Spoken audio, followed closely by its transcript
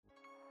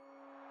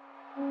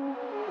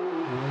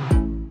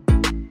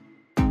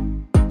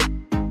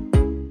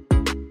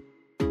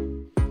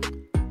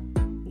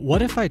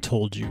What if I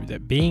told you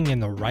that being in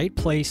the right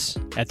place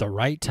at the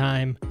right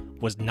time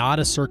was not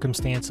a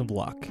circumstance of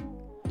luck?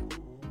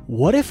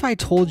 What if I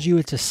told you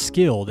it's a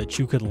skill that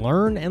you could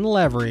learn and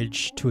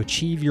leverage to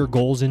achieve your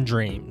goals and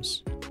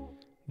dreams?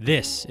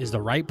 This is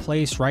the Right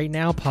Place Right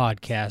Now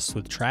podcast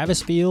with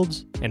Travis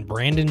Fields and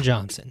Brandon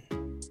Johnson.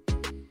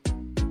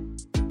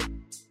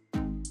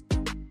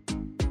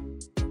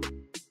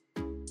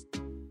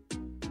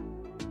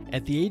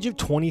 At the age of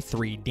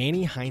 23,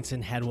 Danny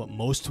Heinsohn had what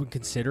most would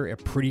consider a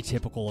pretty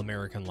typical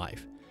American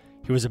life.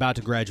 He was about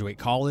to graduate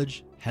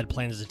college, had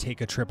plans to take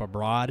a trip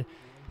abroad,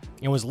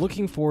 and was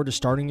looking forward to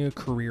starting a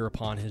career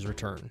upon his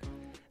return.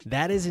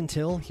 That is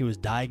until he was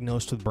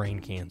diagnosed with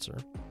brain cancer.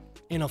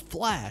 In a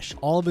flash,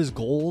 all of his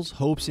goals,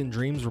 hopes, and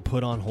dreams were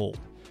put on hold.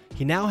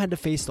 He now had to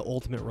face the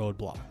ultimate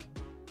roadblock.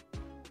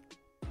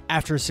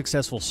 After a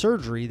successful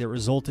surgery that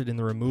resulted in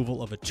the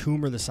removal of a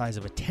tumor the size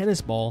of a tennis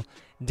ball,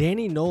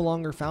 Danny no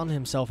longer found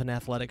himself an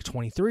athletic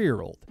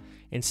 23-year-old.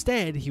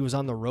 Instead, he was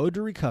on the road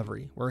to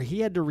recovery, where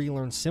he had to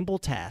relearn simple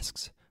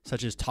tasks,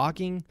 such as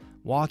talking,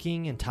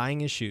 walking, and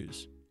tying his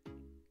shoes.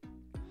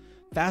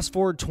 Fast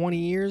forward 20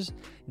 years,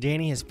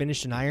 Danny has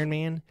finished an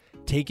Ironman,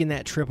 taken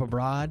that trip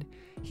abroad,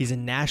 he's a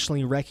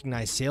nationally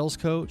recognized sales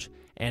coach,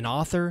 an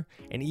author,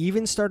 and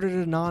even started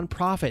a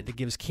nonprofit that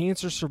gives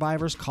cancer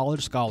survivors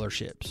college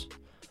scholarships.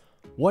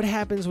 What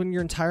happens when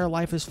your entire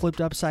life is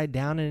flipped upside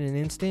down in an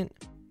instant?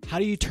 How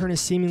do you turn a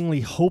seemingly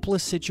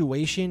hopeless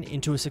situation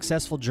into a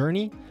successful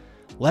journey?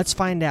 Let's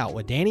find out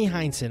with Danny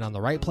Heinsohn on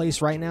the Right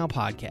Place Right Now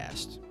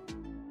podcast.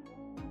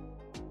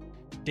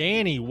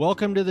 Danny,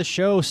 welcome to the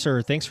show,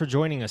 sir. Thanks for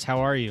joining us. How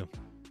are you?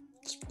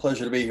 It's a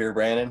pleasure to be here,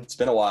 Brandon. It's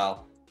been a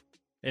while.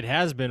 It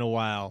has been a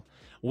while.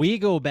 We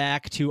go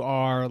back to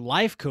our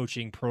life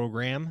coaching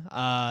program.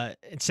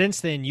 And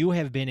since then, you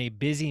have been a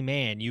busy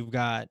man. You've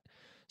got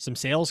some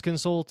sales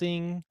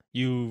consulting.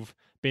 You've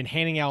been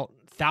handing out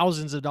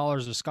thousands of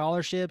dollars of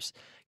scholarships.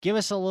 Give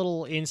us a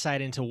little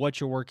insight into what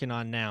you're working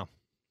on now.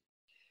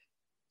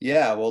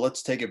 Yeah, well,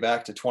 let's take it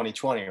back to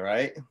 2020,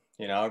 right?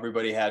 You know,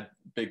 everybody had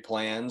big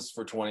plans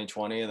for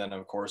 2020. And then,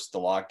 of course, the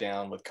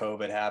lockdown with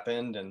COVID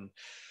happened. And,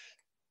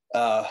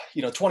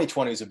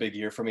 2020 was a big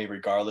year for me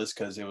regardless,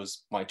 because it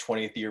was my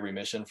 20th year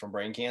remission from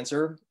brain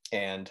cancer.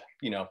 And,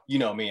 you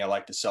know me, I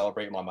like to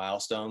celebrate my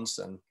milestones,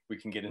 and we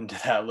can get into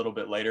that a little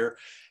bit later.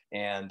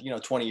 And,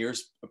 20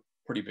 years, a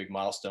pretty big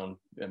milestone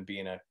in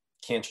being a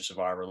cancer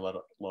survivor, let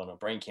alone a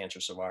brain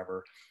cancer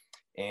survivor.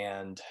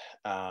 And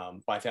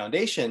my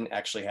foundation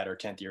actually had our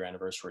 10th year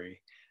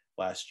anniversary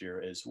last year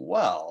as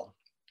well.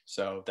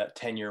 So that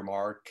 10-year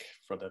mark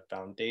for the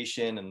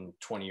foundation and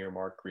 20-year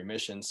mark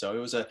remission. So it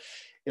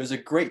was a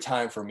great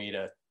time for me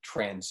to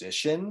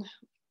transition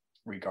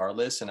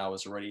regardless. And I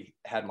was already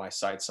had my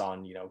sights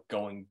on,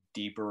 going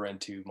deeper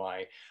into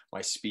my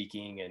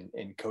speaking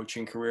and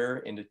coaching career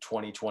into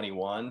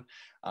 2021.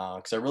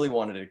 Because I really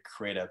wanted to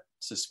create a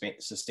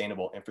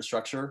sustainable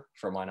infrastructure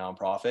for my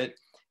nonprofit.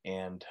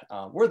 And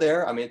we're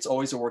there. I mean, it's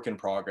always a work in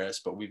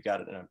progress, but we've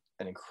got an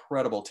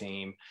incredible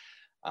team,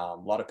 a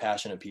lot of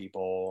passionate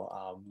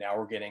people. Now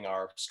we're getting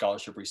our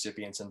scholarship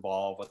recipients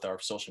involved with our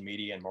social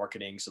media and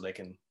marketing so they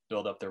can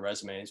build up their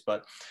resumes.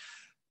 But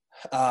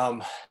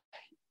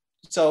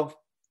so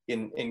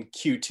in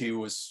Q2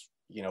 was,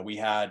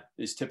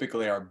 is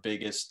typically our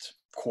biggest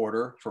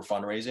quarter for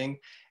fundraising.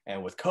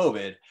 And with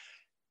COVID,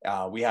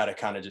 we had to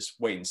kind of just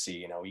wait and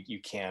see.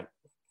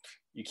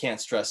 You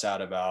can't stress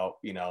out about,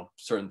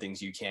 certain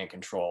things you can't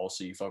control.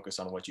 So you focus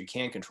on what you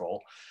can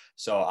control.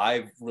 So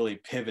I really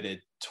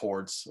pivoted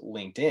towards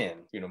LinkedIn,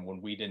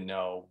 when we didn't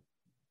know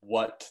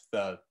what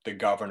the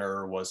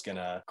governor was going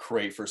to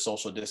create for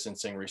social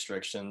distancing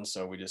restrictions.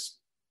 So we just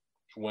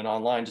went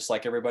online just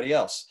like everybody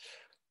else.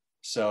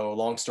 So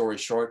long story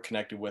short,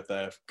 connected with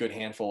a good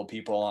handful of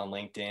people on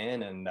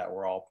LinkedIn, and that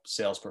were all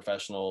sales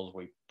professionals.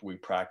 We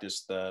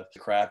practiced the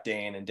craft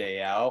day in and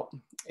day out.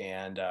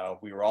 And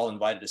we were all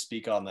invited to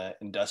speak on the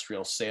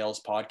Industrial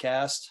Sales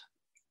podcast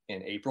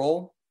in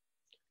April.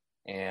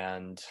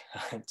 And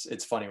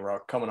it's funny, we're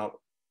coming up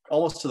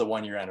almost to the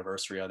 1-year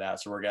anniversary of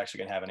that. So we're actually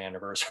going to have an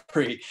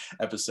anniversary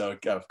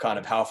episode of kind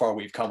of how far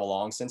we've come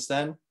along since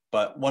then.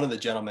 But one of the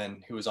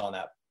gentlemen who was on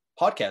that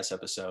podcast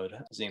episode,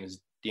 his name is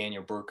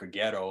Daniel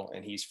Burcaguero,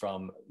 and he's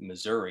from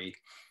Missouri.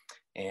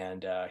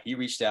 And he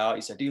reached out.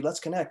 He said, "Dude, let's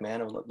connect,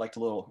 man. I would like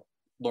to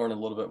learn a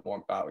little bit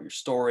more about your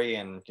story."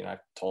 And I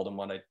told him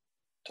what I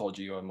told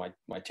you on my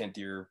 10th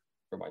year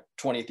or my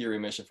 20th year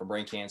remission from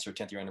brain cancer,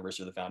 10th year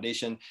anniversary of the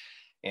foundation.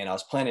 And I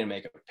was planning to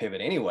make a pivot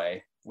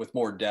anyway with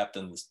more depth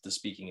in the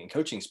speaking and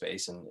coaching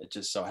space. And it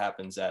just so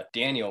happens that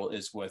Daniel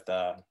is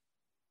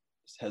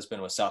has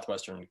been with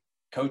Southwestern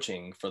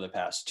Coaching for the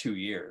past 2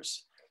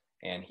 years.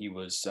 And he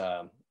was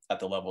at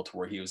the level to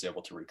where he was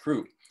able to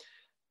recruit.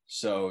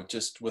 So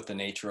just with the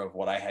nature of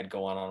what I had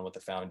going on with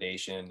the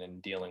foundation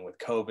and dealing with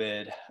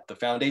COVID, the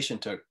foundation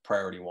took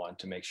priority one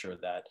to make sure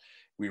that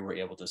we were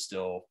able to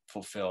still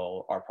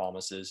fulfill our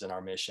promises and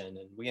our mission.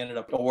 And we ended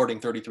up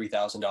awarding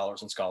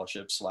 $33,000 in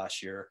scholarships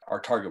last year. Our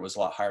target was a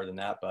lot higher than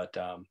that, but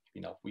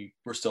we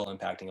were still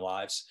impacting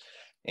lives.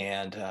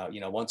 And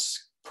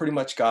once pretty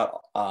much got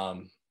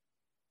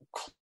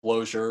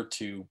closure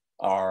to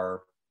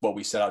what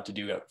we set out to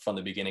do from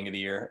the beginning of the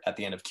year at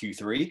the end of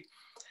Q3.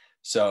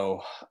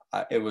 So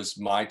it was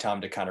my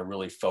time to kind of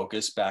really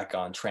focus back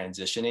on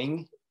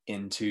transitioning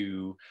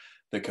into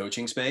the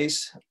coaching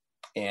space.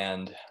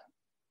 And,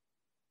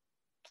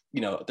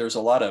 there's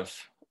a lot of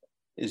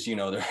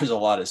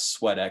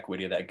sweat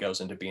equity that goes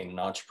into being an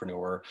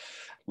entrepreneur,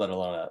 let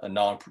alone a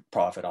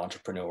nonprofit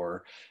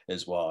entrepreneur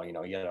as well. You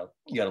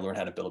got to learn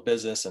how to build a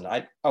business. And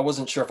I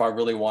wasn't sure if I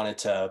really wanted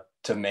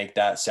to make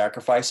that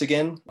sacrifice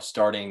again,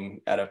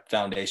 starting at a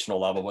foundational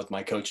level with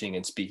my coaching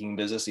and speaking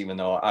business, even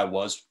though I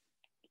was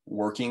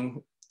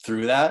working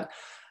through that.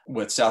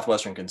 With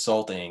Southwestern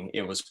Consulting,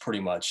 it was pretty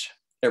much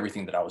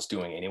everything that I was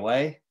doing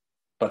anyway,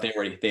 but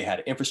they had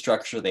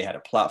infrastructure, they had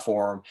a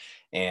platform.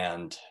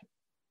 And,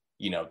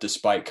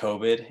 despite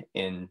COVID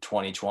in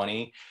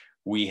 2020,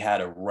 we had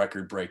a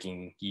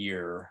record-breaking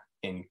year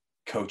in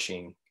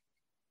coaching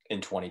in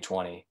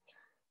 2020.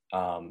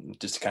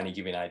 Just to kind of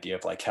give you an idea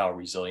of like how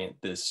resilient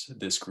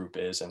this group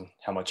is and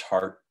how much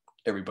heart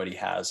everybody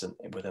has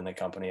within the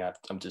company. I'm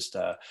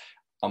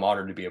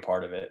honored to be a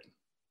part of it.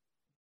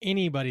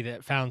 Anybody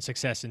that found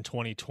success in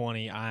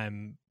 2020,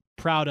 I'm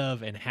proud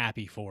of and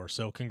happy for.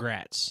 So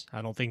congrats.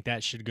 I don't think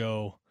that should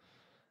go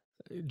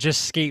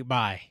just skate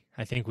by.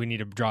 I think we need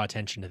to draw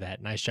attention to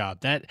that. Nice job.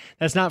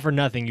 That's not for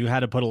nothing. You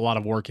had to put a lot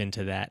of work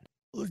into that.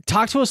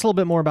 Talk to us a little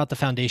bit more about the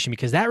foundation,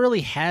 because that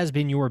really has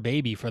been your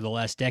baby for the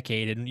last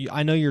decade. And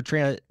I know you're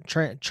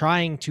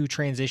trying to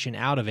transition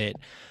out of it,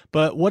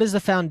 but what is the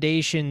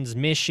foundation's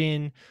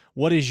mission?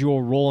 What is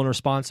your role and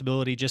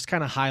responsibility? Just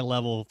kind of high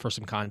level for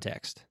some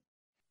context.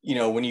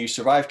 When you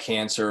survive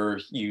cancer,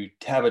 you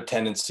have a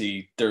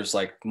tendency, there's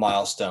like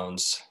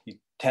milestones. You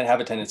have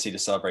a tendency to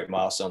celebrate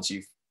milestones.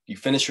 You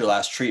finish your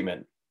last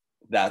treatment.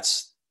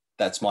 That's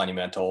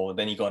monumental.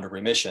 Then you go into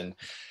remission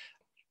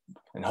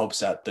in hopes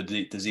that the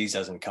disease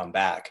doesn't come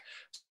back.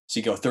 So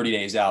you go 30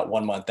 days out,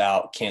 1 month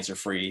out,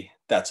 cancer-free.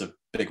 That's a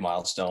big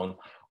milestone.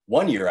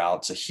 1 year out,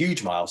 it's a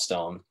huge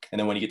milestone. And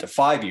then when you get to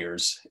 5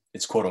 years,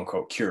 it's quote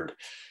unquote cured.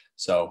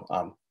 So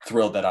I'm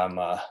thrilled that I'm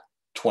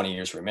 20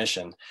 years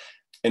remission.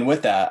 And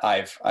with that,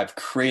 I've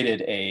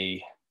created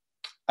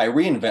I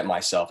reinvent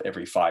myself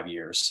every 5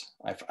 years.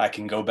 I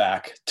can go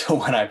back to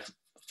when I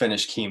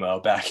finished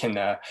chemo back in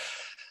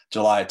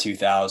July of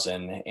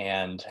 2000.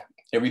 And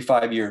every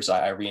 5 years,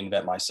 I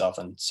reinvent myself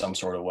in some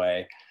sort of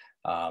way.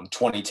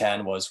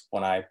 2010 was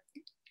when I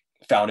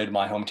founded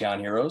My Hometown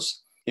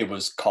Heroes. It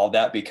was called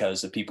that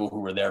because the people who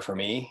were there for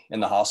me in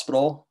the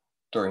hospital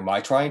during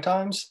my trying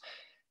times,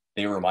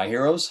 they were my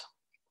heroes.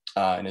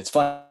 And it's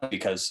fun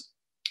because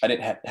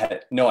I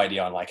had no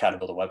idea on like how to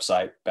build a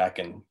website back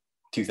in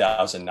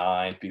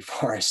 2009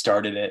 before I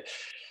started it.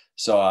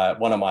 So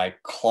one of my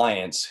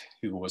clients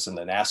who was in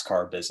the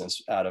NASCAR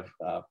business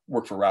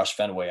worked for Roush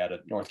Fenway out of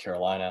North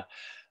Carolina,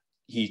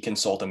 he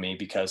consulted me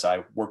because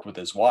I worked with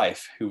his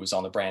wife, who was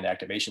on the brand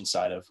activation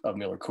side of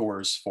Miller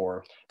Coors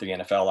for the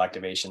NFL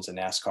activations and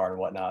NASCAR and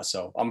whatnot.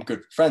 So I'm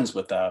good friends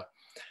with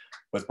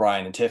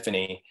Brian and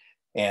Tiffany,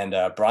 and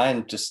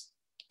Brian just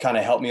kind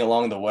of helped me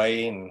along the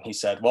way. And he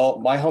said, well,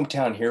 My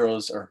Hometown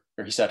Heroes, or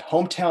he said,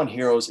 Hometown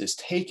Heroes is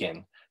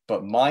taken,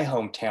 but My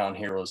Hometown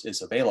Heroes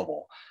is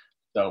available.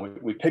 So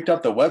we picked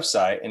up the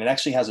website, and it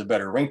actually has a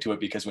better ring to it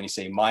because when you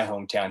say My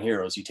Hometown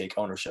Heroes, you take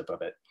ownership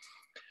of it.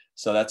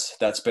 So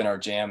that's been our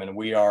jam. And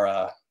we are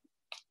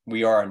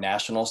a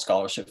national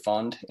scholarship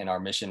fund, and our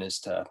mission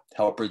is to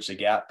help bridge the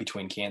gap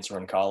between cancer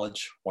and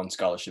college, one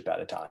scholarship at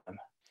a time.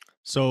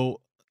 So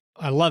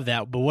I love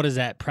that, but what does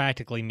that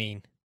practically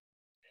mean?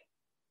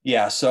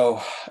 Yeah.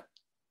 So,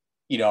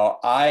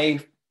 I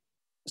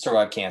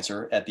survived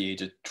cancer at the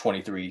age of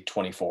 23,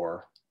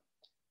 24.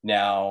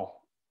 Now,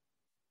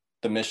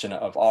 the mission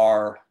of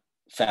our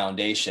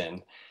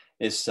foundation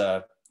is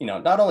to,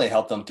 not only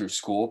help them through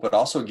school, but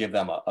also give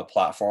them a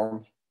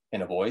platform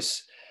and a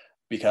voice,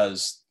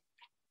 because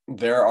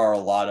there are a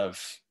lot of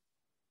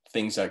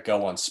things that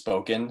go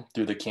unspoken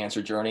through the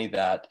cancer journey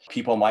that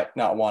people might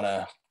not want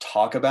to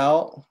talk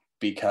about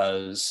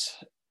because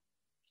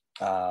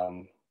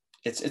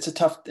it's a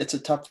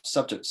tough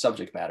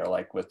subject matter.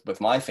 Like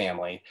with my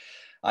family,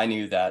 I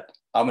knew that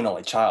I'm an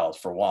only child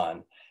for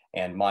one,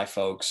 and my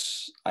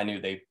folks, I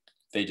knew they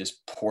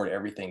just poured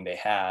everything they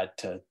had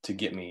to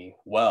get me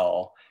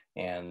well.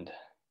 And,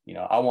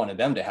 I wanted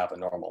them to have a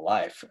normal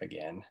life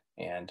again.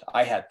 And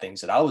I had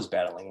things that I was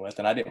battling with,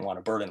 and I didn't want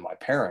to burden my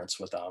parents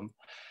with them.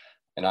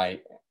 And I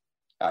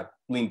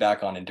leaned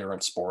back on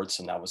endurance sports,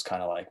 and that was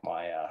kind of like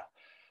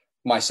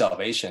my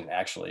salvation,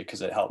 actually,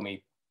 because it helped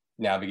me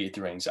navigate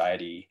through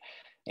anxiety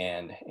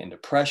and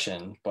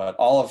depression. But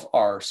all of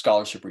our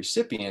scholarship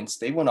recipients,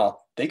 they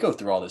go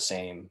through all the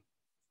same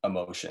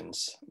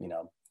emotions,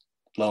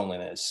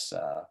 loneliness,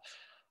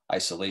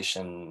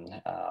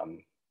 isolation,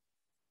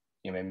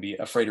 maybe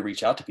afraid to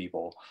reach out to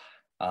people.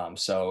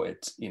 So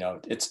it's,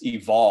 it's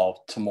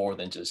evolved to more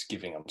than just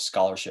giving them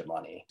scholarship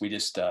money. We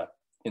just,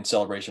 in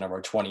celebration of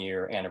our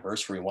 20-year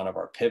anniversary, one of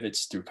our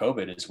pivots through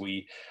COVID is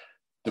we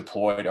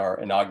deployed our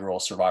inaugural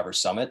Survivor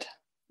Summit,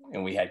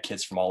 and we had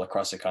kids from all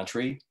across the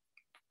country,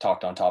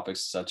 talked on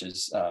topics such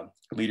as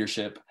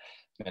leadership,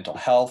 mental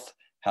health,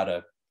 how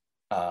to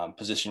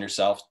position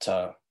yourself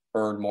to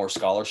earn more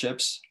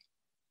scholarships.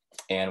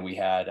 And we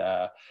had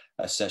a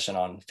session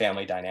on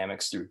family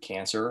dynamics through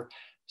cancer.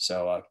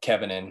 So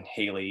Kevin and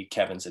Haley,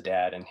 Kevin's a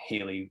dad, and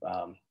Haley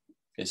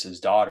is his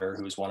daughter,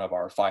 who's one of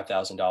our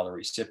 $5,000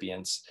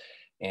 recipients.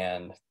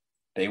 And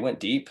they went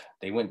deep.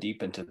 They went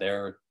deep into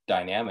their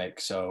dynamic.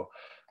 So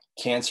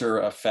cancer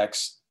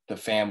affects the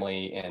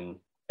family in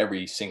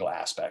every single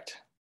aspect.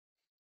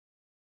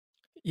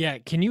 Yeah,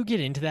 can you get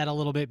into that a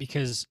little bit?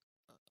 Because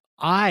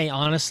I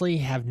honestly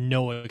have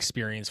no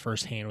experience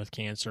firsthand with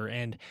cancer.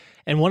 And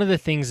one of the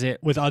things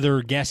that with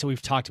other guests that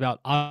we've talked about,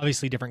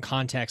 obviously different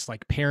contexts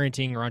like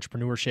parenting or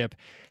entrepreneurship,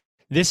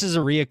 this is a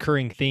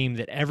reoccurring theme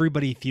that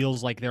everybody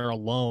feels like they're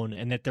alone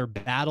and that their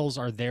battles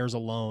are theirs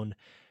alone.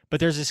 But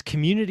there's this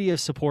community of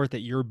support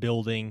that you're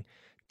building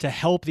to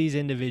help these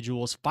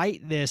individuals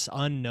fight this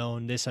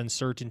unknown, this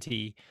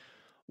uncertainty.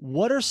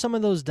 What are some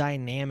of those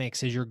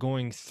dynamics as you're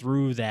going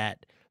through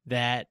that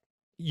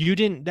you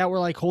didn't, that were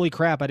like, holy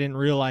crap, I didn't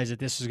realize that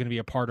this was going to be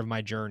a part of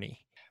my journey?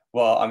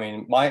 Well, I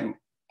mean,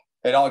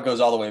 it all goes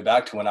all the way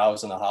back to when I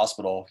was in the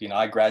hospital.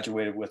 I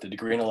graduated with a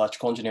degree in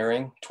electrical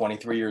engineering,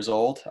 23 years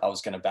old. I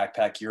was going to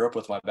backpack Europe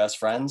with my best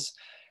friends,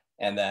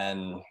 and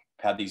then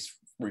had these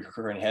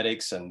recurring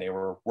headaches, and they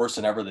were worse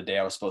than ever the day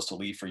I was supposed to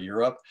leave for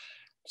Europe.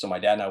 So my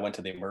dad and I went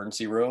to the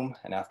emergency room,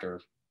 and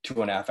after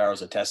 2.5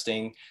 hours of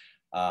testing,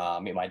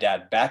 meet my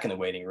dad back in the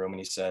waiting room, and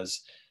he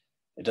says,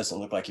 "It doesn't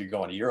look like you're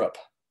going to Europe.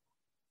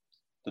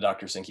 The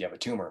doctors think you have a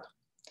tumor."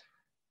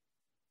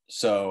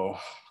 So,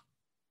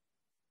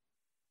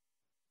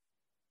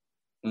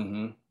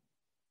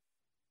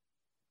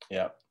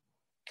 yep,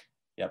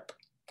 yep.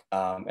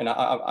 And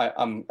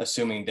I'm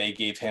assuming they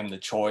gave him the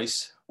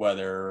choice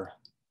whether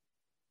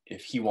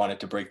if he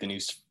wanted to break the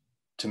news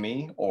to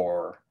me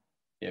or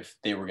if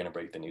they were going to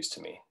break the news to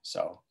me.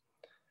 So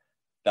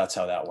that's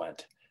how that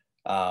went.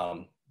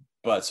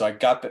 But so I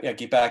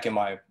get back in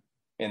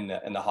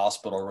the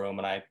hospital room,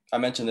 and I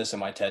mentioned this in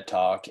my TED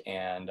talk,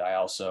 and I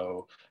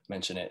also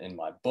mention it in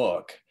my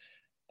book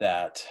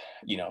that,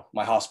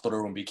 my hospital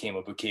room became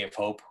a bouquet of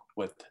hope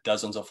with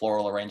dozens of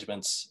floral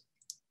arrangements,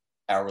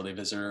 hourly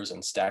visitors,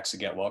 and stacks of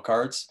get well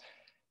cards.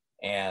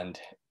 And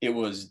it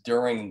was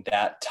during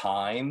that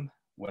time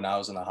when I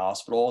was in the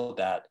hospital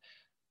that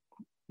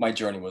my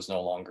journey was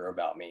no longer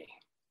about me.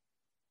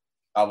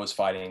 I was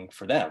fighting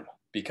for them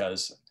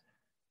because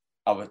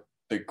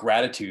the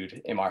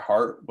gratitude in my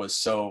heart was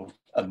so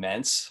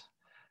immense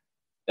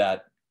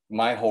that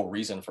my whole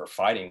reason for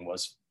fighting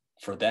was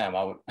for them.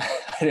 I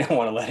didn't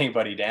want to let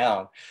anybody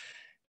down.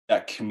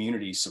 That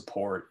community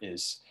support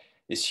is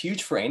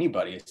huge for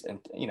anybody. And,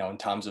 in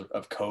times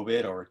of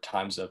COVID or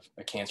times of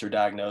a cancer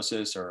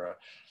diagnosis or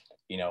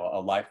a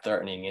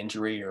life-threatening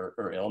injury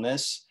or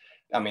illness.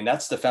 I mean,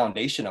 that's the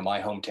foundation of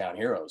my hometown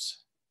heroes.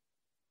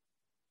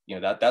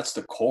 That's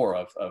the core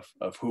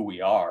of who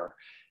we are,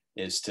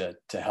 is to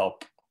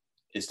help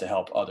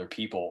other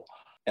people.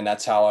 And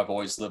that's how I've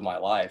always lived my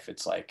life.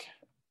 It's like,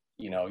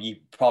 you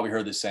probably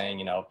heard the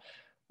saying,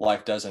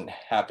 life doesn't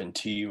happen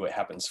to you, it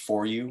happens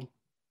for you.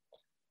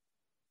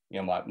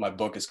 My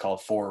book is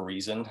called For a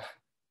Reason,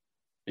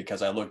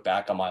 because I look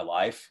back on my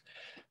life,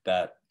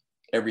 that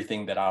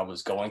everything that I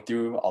was going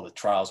through, all the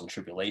trials and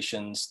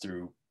tribulations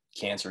through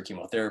cancer,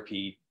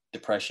 chemotherapy,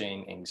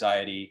 depression,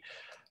 anxiety,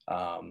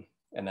 and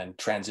then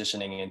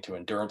transitioning into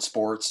endurance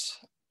sports,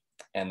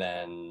 and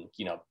then,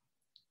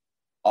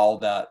 all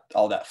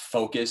that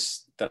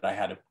focus that I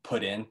had to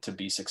put in to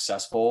be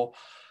successful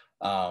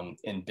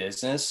in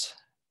business.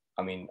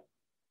 I mean,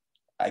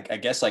 I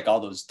guess like all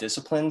those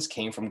disciplines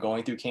came from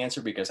going through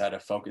cancer, because I had to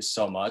focus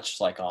so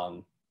much like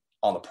on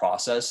the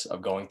process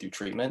of going through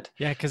treatment.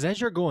 Yeah, because as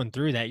you're going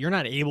through that, you're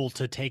not able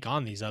to take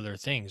on these other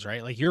things,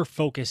 right? Like your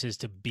focus is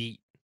to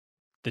beat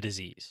the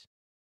disease.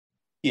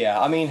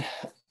 Yeah, I mean,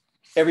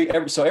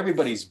 so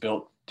everybody's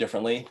built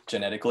differently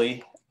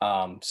genetically.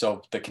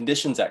 So the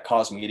conditions that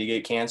caused me to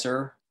get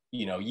cancer,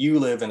 you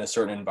live in a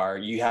certain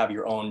environment, you have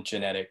your own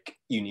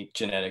unique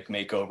genetic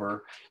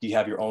makeover, you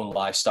have your own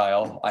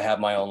lifestyle. I have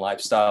my own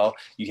lifestyle.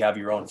 You have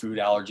your own food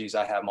allergies.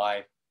 I have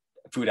my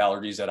food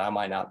allergies that I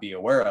might not be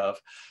aware of,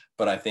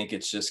 but I think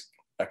it's just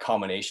a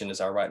combination, as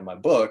I write in my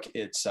book.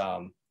 It's,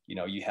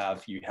 you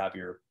have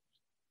your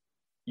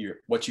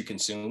what you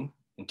consume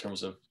in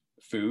terms of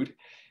food,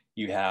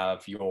 you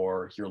have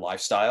your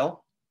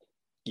lifestyle,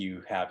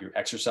 you have your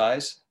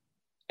exercise,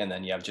 and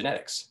then you have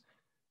genetics.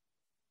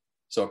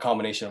 So a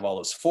combination of all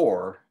those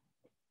four,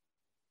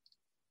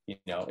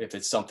 if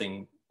it's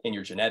something in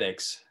your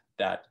genetics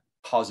that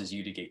causes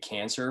you to get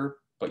cancer,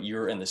 but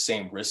you're in the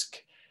same risk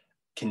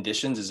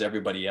conditions as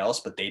everybody else,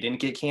 but they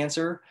didn't get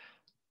cancer.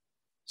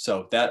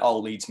 So that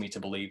all leads me to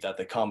believe that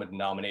the common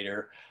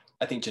denominator,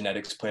 I think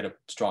genetics played a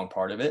strong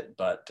part of it,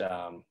 but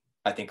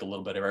I think a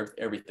little bit of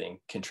everything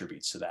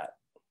contributes to that.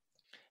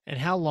 And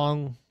how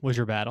long was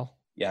your battle?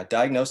 Yeah,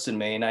 diagnosed in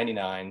May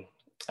 '99.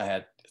 I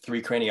had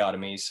 3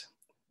 craniotomies,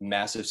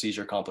 massive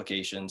seizure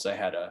complications. I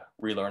had to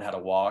relearn how to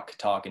walk,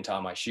 talk, and tie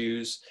my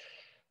shoes.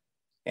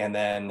 And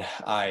then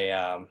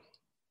I,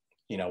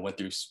 went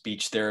through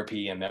speech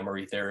therapy and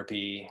memory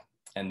therapy.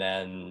 And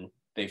then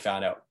they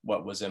found out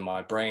what was in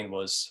my brain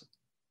was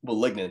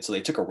malignant. So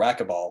they took a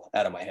racquetball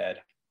out of my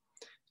head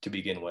to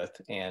begin with.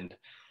 And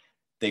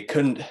they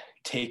couldn't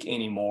take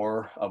any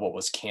more of what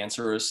was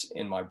cancerous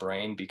in my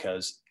brain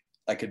because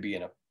I could be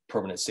in a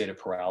permanent state of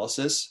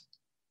paralysis.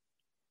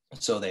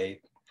 So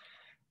they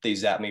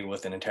zapped me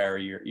with an entire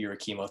year of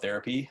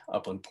chemotherapy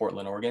up in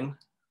Portland, Oregon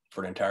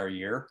for an entire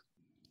year.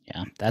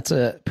 Yeah, that's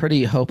a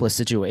pretty hopeless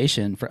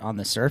situation on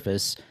the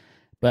surface.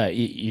 But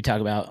you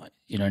talk about,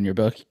 in your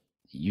book,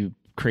 you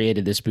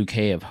created this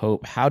bouquet of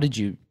hope. How did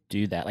you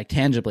do that? Like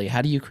tangibly,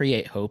 how do you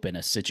create hope in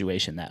a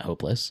situation that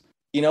hopeless?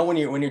 When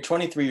you're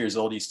 23 years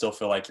old, you still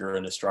feel like you're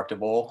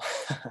indestructible.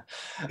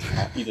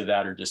 Either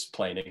that or just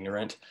plain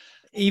ignorant.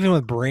 Even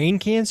with brain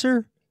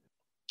cancer?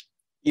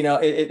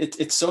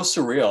 It's so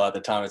surreal at the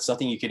time. It's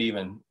nothing you could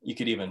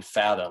even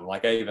fathom.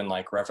 Like I even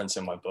reference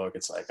in my book,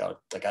 it's like I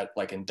got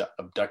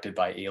abducted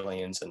by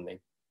aliens and they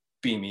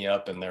beam me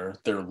up and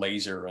their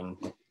laser and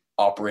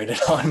operated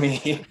on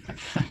me.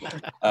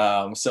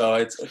 So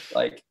it's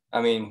like,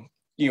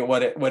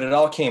 what it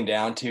all came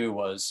down to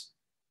was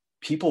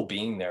people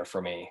being there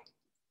for me.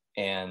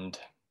 And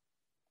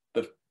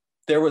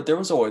there was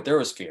fear.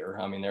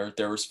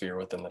 There was fear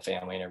within the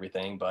family and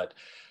everything, but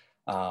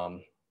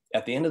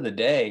at the end of the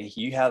day,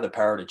 you have the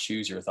power to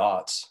choose your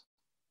thoughts.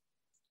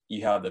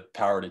 You have the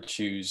power to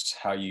choose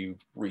how you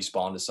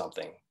respond to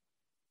something.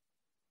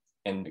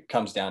 And it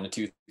comes down to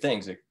two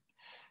things. It,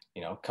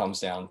 comes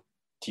down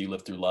to you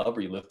live through love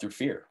or you live through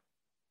fear.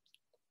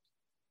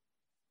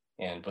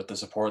 But the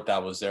support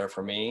that was there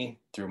for me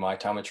through my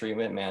time of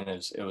treatment, man,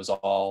 it was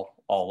all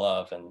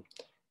love. And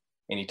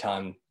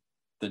anytime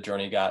the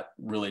journey got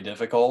really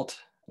difficult,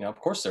 of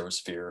course there was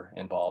fear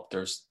involved.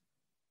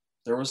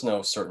 There was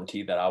no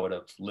certainty that I would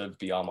have lived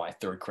beyond my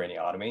third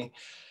craniotomy,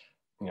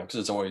 because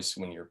it's always,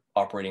 when you're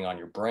operating on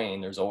your brain,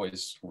 there's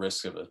always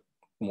risk of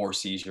more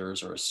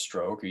seizures or a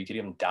stroke, or you could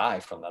even die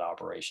from that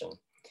operation.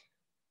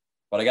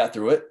 But I got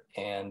through it,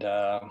 and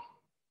I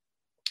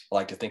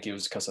like to think it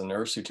was because of the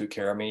nurse who took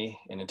care of me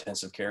in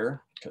intensive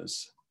care,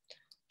 because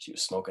she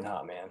was smoking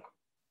hot, man.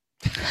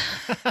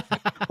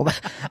 Well,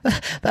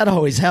 that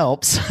always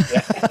helps.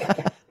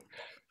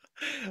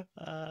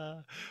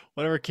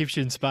 Whatever keeps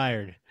you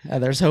inspired.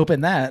 There's hope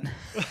in that.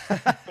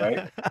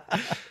 Right?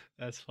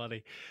 That's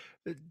funny.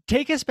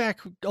 Take us back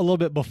a little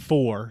bit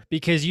before,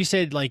 because you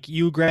said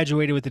you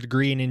graduated with a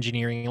degree in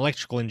engineering,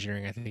 electrical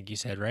engineering, I think you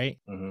said, right?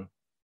 Mm-hmm.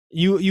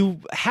 You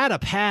had a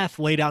path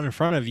laid out in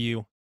front of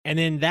you, and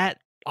then that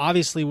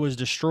obviously was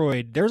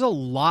destroyed. There's a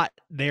lot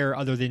there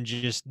other than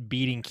just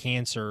beating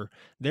cancer.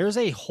 There's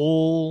a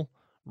whole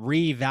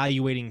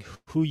reevaluating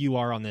who you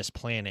are on this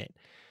planet.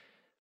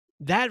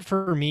 That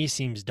for me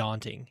seems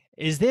daunting.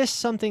 Is this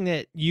something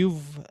that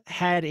you've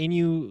had in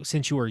you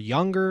since you were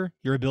younger?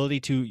 Your ability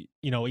to,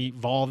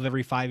 evolve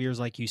every 5 years,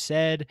 like you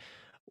said.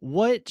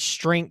 What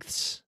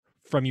strengths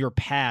from your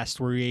past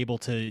were you able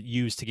to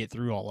use to get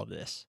through all of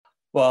this?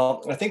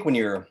 Well, I think when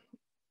you're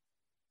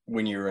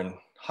in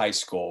high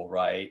school,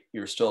 right,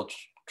 you're still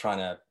trying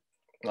to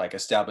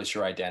establish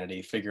your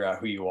identity, figure out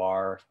who you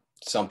are.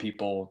 Some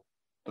people,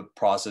 the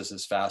process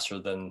is faster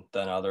than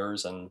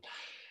others, and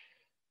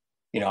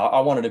I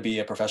wanted to be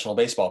a professional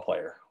baseball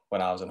player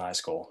when I was in high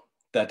school.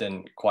 That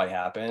didn't quite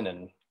happen.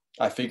 And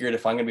I figured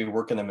if I'm going to be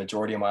working the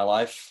majority of my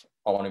life,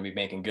 I want to be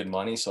making good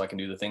money so I can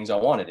do the things I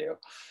want to do,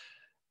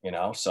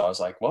 So I was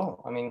like,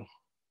 well,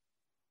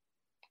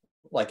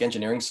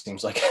 engineering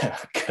seems like a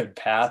good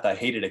path. I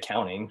hated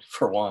accounting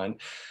for one.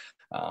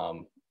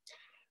 So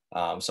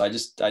I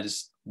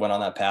just went on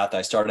that path.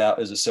 I started out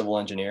as a civil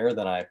engineer.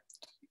 Then I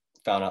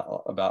found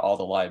out about all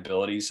the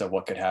liabilities of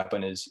what could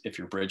happen is if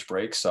your bridge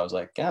breaks. So I was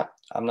like, yeah,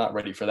 I'm not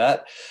ready for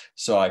that.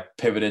 So I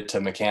pivoted to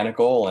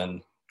mechanical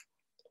and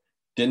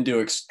didn't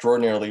do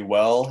extraordinarily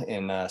well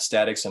in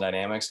statics and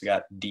dynamics. I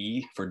got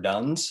D for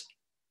Duns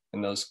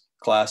in those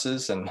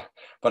classes.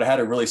 But I had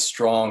a really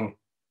strong,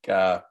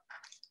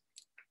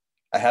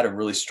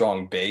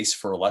 base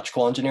for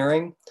electrical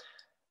engineering.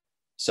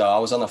 So I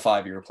was on the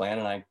 5-year plan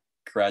and I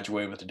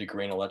graduated with a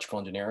degree in electrical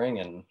engineering.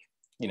 And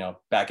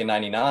back in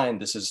 '99,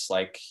 this is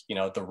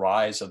the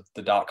rise of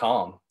the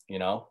 .com,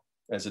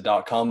 as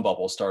the .com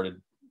bubble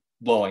started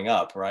blowing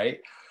up, right?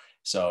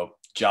 So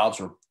jobs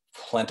were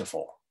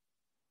plentiful.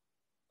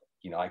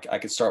 I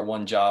could start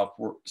one job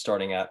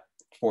starting at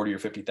 40 or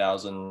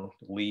 50,000,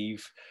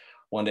 leave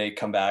one day,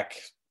 come back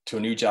to a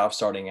new job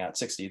starting at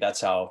 60.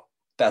 That's how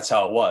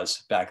it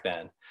was back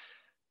then.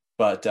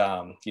 But,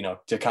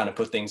 to kind of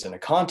put things into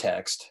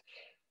context,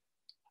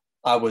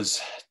 I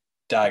was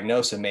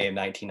diagnosed in May of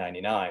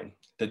 1999.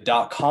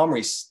 The .com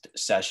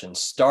recession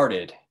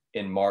started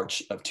in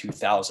March of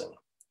 2000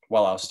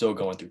 while I was still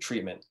going through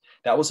treatment.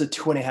 That was a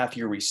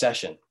 2.5-year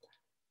recession.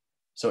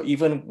 So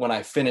even when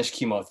I finished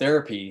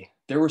chemotherapy,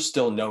 there were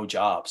still no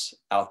jobs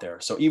out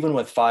there. So even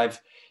with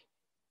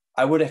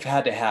I would have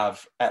had to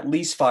have at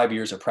least 5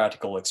 years of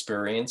practical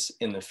experience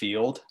in the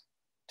field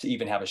to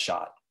even have a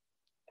shot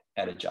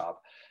at a job.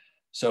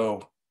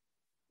 So,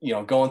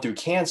 going through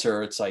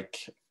cancer, it's like,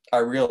 I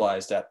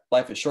realized that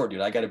life is short,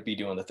 dude. I got to be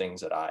doing the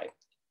things that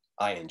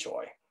I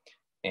enjoy.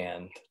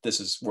 And this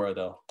is where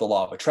the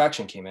law of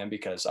attraction came in,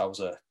 because I was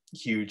a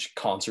huge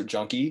concert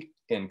junkie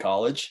in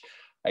college.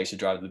 I used to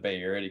drive to the Bay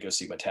Area to go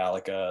see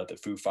Metallica, the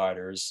Foo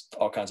Fighters,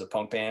 all kinds of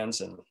punk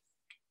bands. And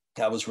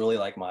that was really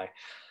like one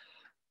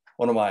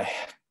of my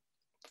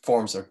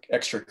forms of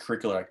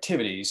extracurricular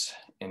activities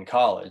in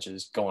college,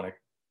 is going to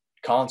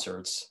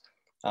concerts,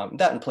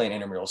 that and playing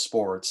intramural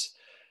sports.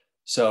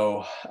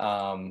 So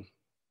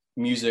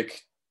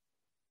music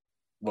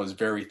was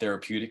very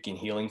therapeutic and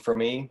healing for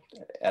me,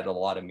 added a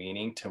lot of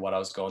meaning to what I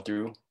was going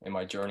through in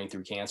my journey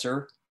through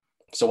cancer.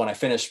 So when I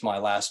finished my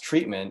last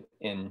treatment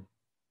in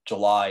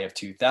July of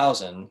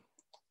 2000,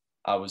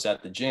 I was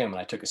at the gym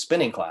and I took a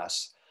spinning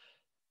class.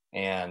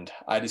 And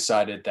I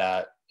decided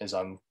that as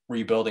I'm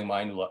rebuilding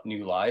my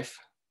new life,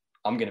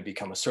 I'm going to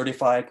become a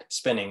certified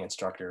spinning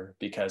instructor,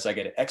 because I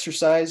get to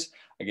exercise,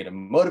 I get to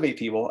motivate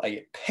people, I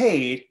get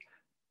paid,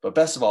 but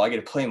best of all, I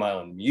get to play my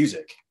own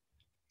music.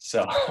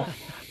 So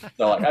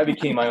like I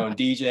became my own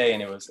DJ,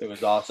 and it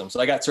was awesome.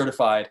 So I got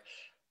certified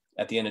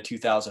at the end of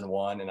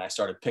 2001, and I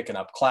started picking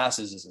up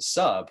classes as a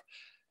sub.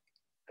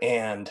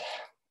 And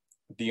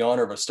the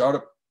owner of a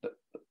startup,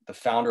 the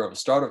founder of a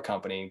startup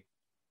company,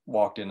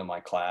 walked into my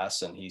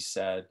class and he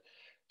said,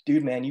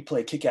 "Dude, man, you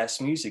play kick-ass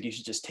music. You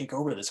should just take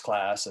over this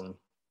class." And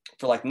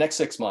for like the next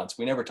 6 months,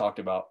 we never talked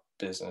about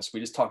business. We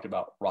just talked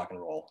about rock and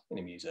roll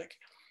and music.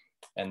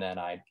 And then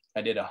I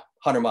did a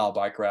 100-mile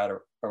bike ride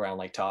around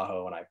Lake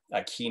Tahoe, and I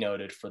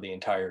keynoted for the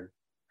entire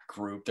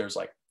group. There's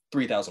like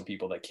 3,000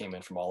 people that came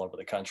in from all over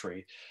the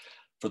country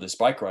for this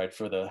bike ride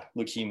for the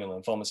Leukemia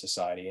Lymphoma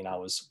Society. And I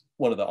was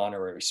one of the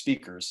honorary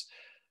speakers.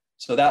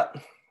 So that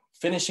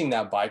finishing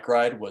that bike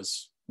ride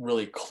was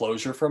really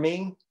closure for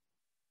me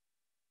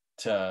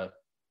to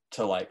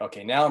like,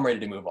 okay, now I'm ready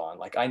to move on.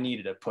 Like I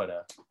needed to put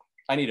a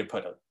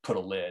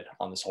lid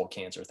on this whole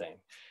cancer thing.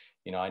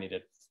 I need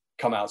to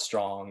come out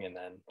strong. And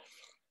then,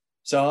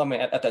 so I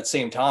mean, at that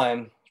same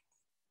time,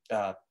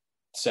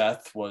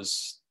 Seth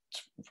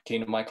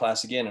came to my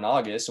class again in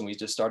August, and we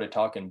just started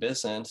talking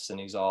business. And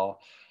he's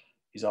all,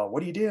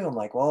 "What do you do?" I'm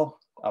like, "Well,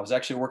 I was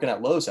actually working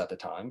at Lowe's at the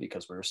time,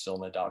 because we were still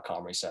in the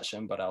 .com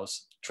recession, but I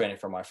was training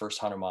for my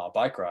first 100-mile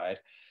bike ride."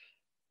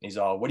 And he's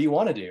all, "What do you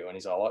want to do?" And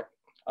he's all,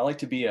 "I like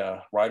to be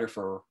a writer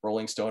for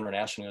Rolling Stone or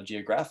National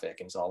Geographic."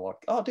 And he's all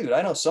like, "Oh, dude,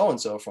 I know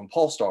so-and-so from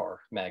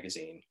Polestar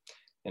magazine."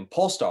 And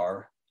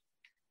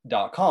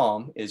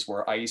Polestar.com is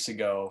where I used to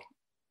go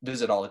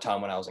visit all the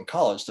time when I was in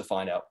college to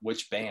find out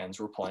which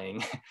bands were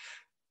playing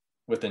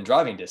within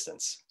driving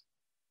distance.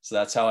 So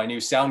that's how I knew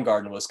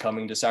Soundgarden was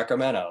coming to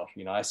Sacramento.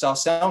 I saw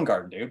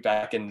Soundgarden, dude,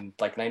 back in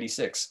like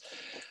 96.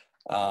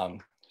 So I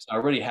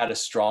already had a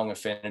strong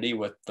affinity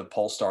with the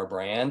Polestar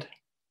brand,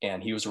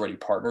 and he was already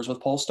partners with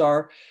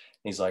Polestar. And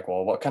he's like,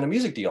 "Well, what kind of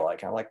music do you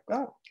like?" And I'm like,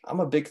 "Oh, I'm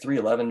a big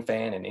 311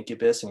 fan and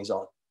Incubus." And he's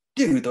all,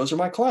 "Dude, those are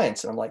my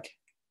clients." And I'm like,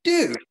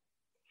 "Dude." And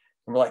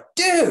we're like,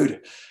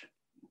 "Dude."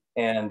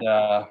 And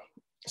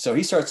so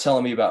he starts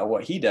telling me about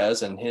what he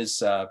does, and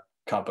his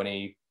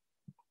company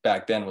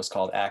back then was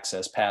called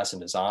Access Pass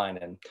and Design,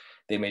 and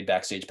they made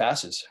backstage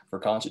passes for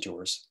concert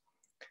tours.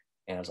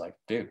 And I was like,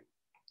 "Dude,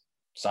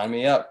 sign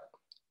me up."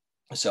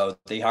 So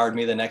they hired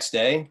me the next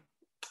day,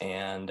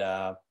 and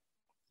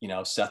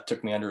Seth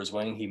took me under his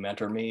wing. He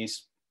mentored me. He's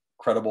an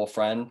incredible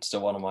friend,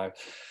 still one of my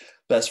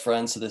best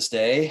friends to this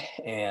day.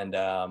 And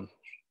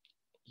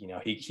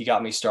he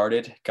got me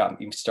started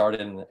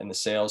in the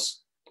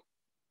sales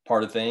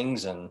part of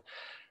things, and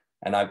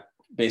I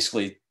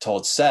basically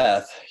told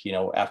Seth,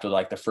 after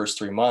like the first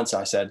 3 months,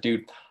 I said,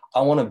 "Dude,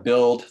 I want to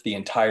build the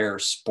entire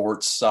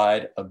sports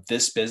side of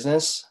this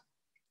business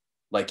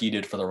like you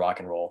did for the rock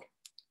and roll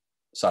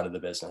side of the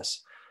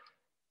business."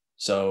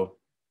 So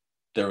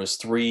there was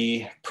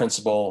 3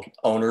 principal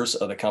owners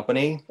of the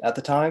company at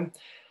the time.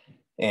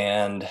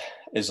 And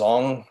as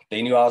long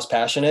they knew I was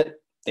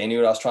passionate, they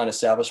knew I was trying to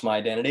establish my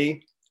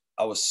identity.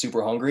 I was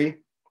super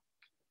hungry,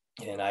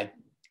 and I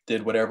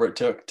did whatever it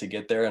took to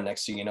get there. And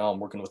next thing you know, I'm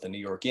working with the New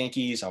York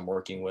Yankees. I'm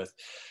working with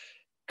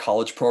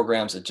college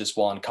programs that just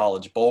won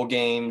college bowl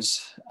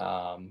games.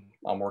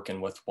 I'm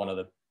working with one of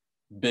the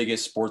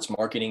biggest sports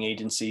marketing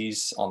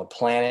agencies on the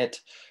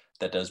planet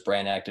that does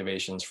brand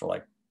activations for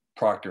like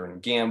Procter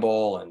and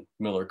Gamble and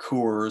Miller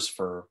Coors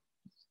for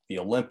the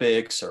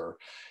Olympics, or,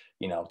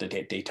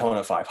 the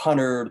Daytona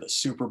 500, the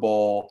Super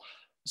Bowl.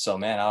 So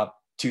man,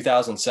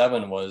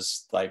 2007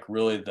 was like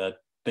really the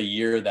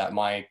year that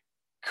my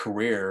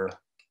career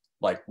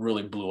like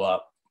really blew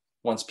up.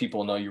 Once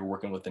people know you're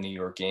working with the New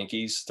York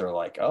Yankees, they're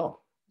like, "Oh,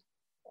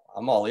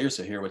 I'm all ears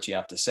to hear what you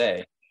have to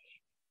say."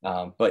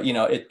 But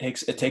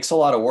it takes a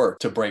lot of work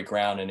to break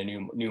ground in a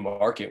new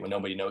market when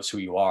nobody knows who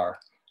you are.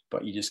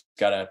 But you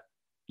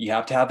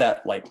have to have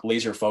that like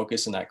laser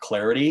focus and that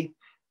clarity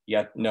You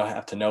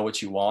have to know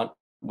what you want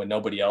when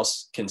nobody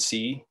else can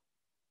see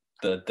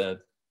the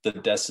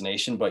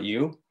destination but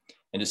you,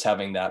 and just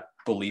having that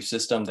belief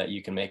system that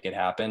you can make it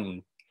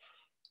happen,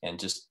 and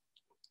just,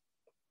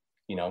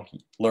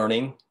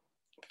 learning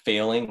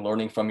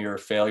from your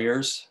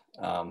failures.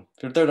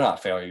 They're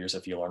not failures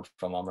if you learn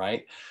from them,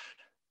 right?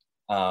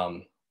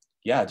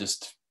 Yeah,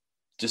 just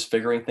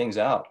figuring things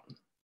out.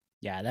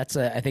 Yeah,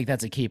 I think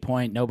that's a key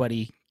point.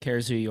 Nobody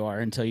cares who you are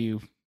until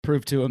you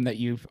prove to them that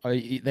you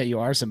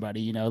are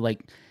somebody.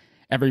 Like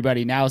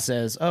everybody now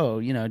says,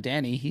 oh,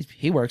 Danny,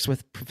 he works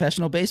with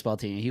professional baseball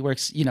team. He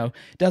works,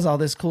 does all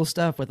this cool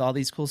stuff with all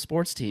these cool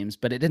sports teams.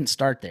 But it didn't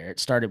start there. It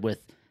started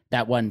with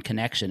that one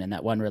connection and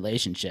that one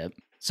relationship.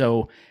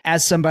 So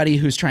as somebody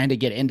who's trying to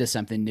get into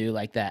something new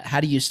like that, how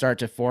do you start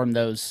to form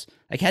those?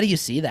 Like, how do you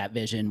see that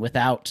vision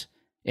without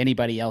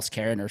anybody else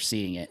caring or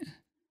seeing it?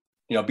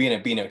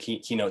 Being a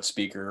keynote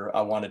speaker,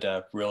 I wanted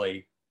to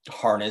really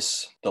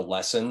harness the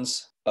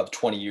lessons of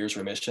 20 years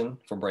remission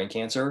from brain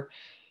cancer.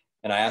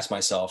 And I asked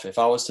myself, if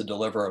I was to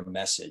deliver a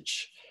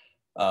message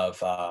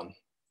of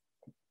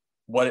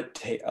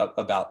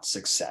about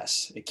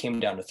success, it came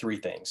down to three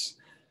things.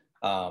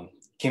 So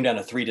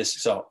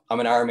I'm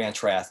an Ironman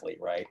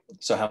triathlete, right?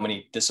 So how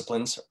many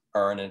disciplines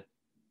are in a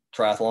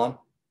triathlon?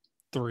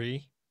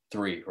 Three,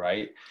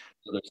 right?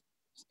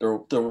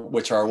 So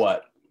which are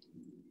what?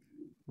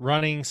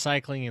 Running,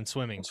 cycling, and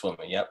swimming.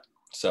 Yep.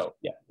 So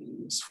yeah,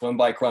 swim,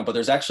 bike, run. But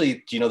there's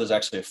actually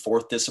a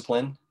fourth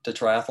discipline to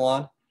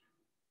triathlon.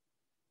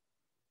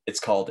 It's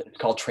called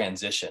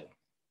transition.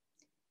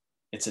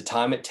 It's the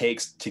time it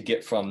takes to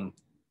get from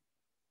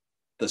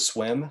the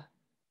swim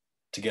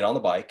to get on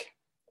the bike,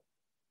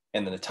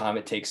 and then the time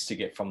it takes to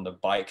get from the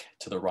bike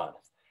to the run.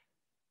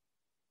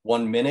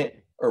 1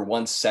 minute or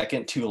 1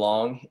 second too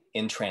long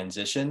in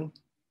transition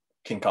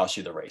can cost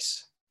you the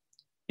race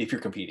if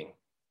you're competing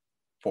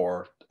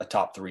for a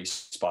top 3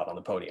 spot on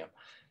the podium.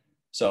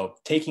 So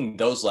taking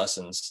those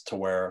lessons to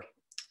where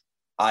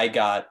I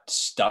got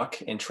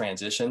stuck in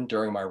transition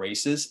during my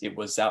races, it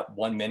was that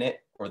 1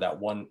 minute or that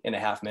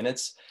 1.5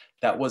 minutes.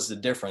 That was the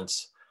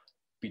difference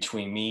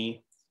between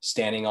me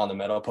standing on the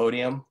medal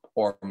podium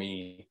or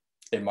me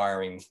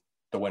admiring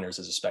the winners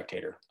as a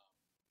spectator.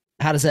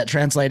 How does that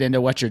translate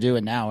into what you're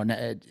doing now?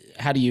 And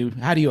how do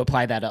you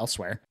apply that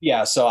elsewhere?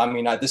 Yeah. So,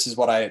 this is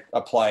what I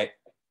apply.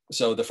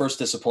 So the first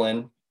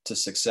discipline to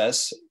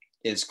success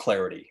is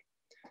clarity.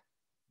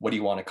 What do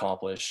you want to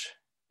accomplish,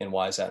 and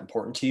why is that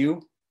important to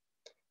you?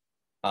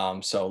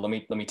 So let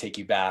me take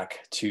you back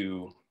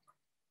to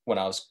when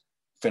I was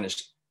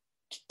finished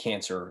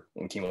cancer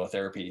and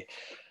chemotherapy,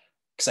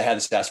 because I had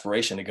this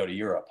aspiration to go to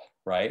Europe,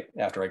 right,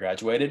 after I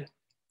graduated.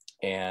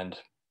 And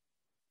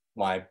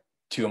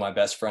two of my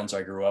best friends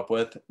I grew up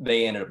with,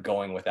 they ended up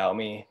going without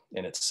me,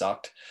 and it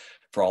sucked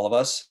for all of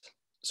us.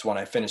 So when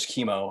I finished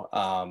chemo,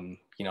 I'm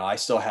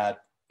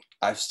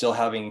still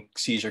having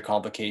seizure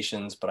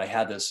complications, but I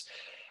had this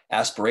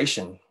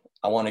aspiration.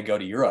 I want to go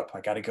to Europe. I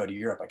got to go to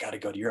Europe.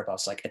 I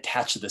was like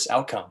attached to this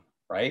outcome,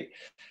 right?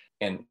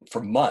 And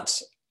for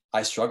months,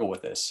 I struggled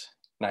with this.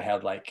 And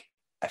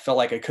I felt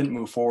like I couldn't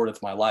move forward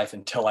with my life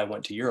until I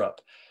went to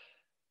Europe.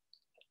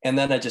 And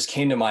then I just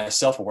came to my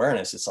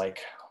self-awareness. It's like,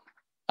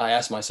 I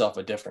asked myself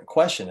a different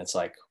question. It's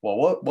like,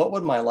 well, what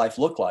would my life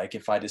look like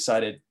if I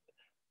decided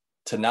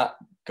to not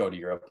go to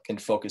Europe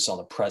and focus on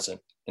the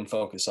present and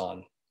focus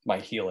on my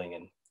healing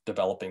and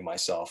developing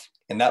myself?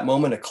 And that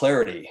moment of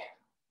clarity,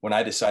 when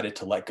I decided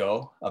to let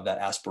go of that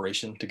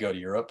aspiration to go to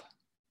Europe,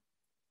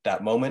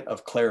 that moment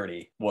of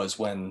clarity was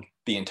when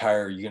the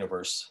entire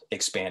universe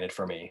expanded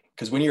for me.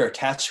 Because when you're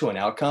attached to an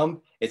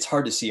outcome, it's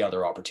hard to see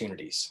other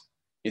opportunities.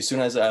 As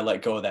soon as I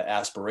let go of that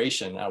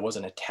aspiration, I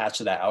wasn't attached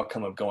to that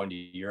outcome of going to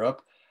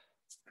Europe.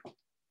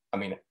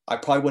 I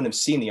probably wouldn't have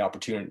seen the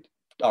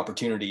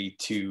opportunity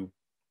to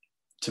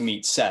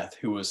meet Seth,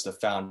 who was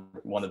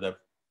one of the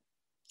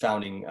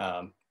founding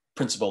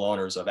principal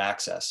owners of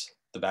Access,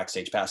 the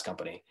Backstage Pass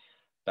company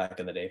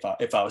back in the day,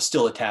 if I was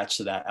still attached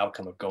to that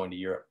outcome of going to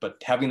Europe.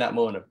 But having that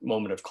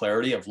moment of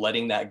clarity, of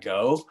letting that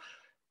go,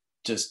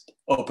 just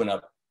opened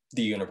up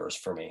the universe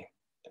for me.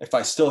 If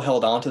I still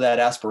held on to that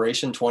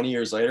aspiration 20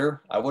 years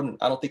later, I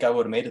don't think I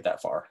would have made it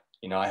that far.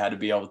 I had to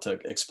be able to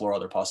explore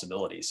other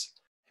possibilities.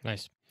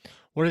 Nice.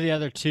 What are the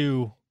other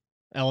two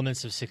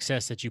elements of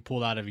success that you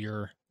pulled out of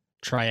your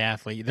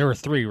triathlete? There were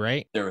three,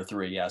 right? There were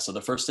three, yeah. So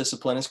the first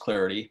discipline is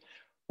clarity.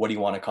 What do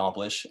you want to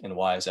accomplish, and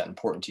why is that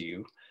important to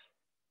you?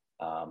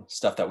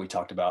 Stuff that we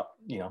talked about,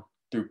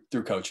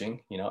 through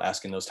coaching,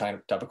 asking those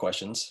type of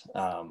questions.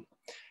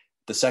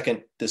 The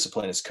second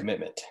discipline is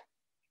commitment.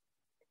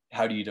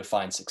 How do you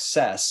define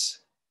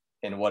success,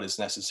 and what is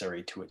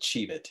necessary to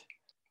achieve it?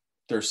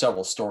 There are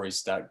several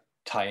stories that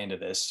tie into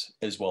this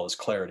as well as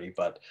clarity,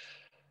 but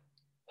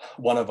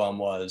one of them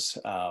was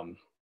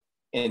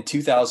in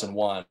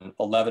 2001,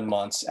 11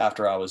 months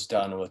after I was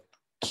done with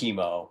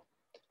chemo,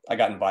 I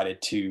got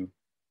invited to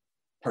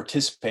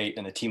participate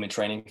in a team in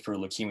training for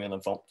Leukemia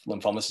and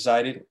Lymphoma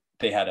Society.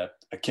 They had a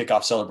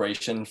kickoff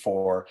celebration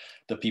for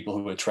the people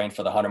who had trained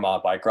for the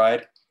 100-mile bike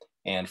ride.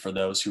 and for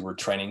those who were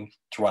training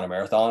to run a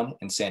marathon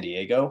in San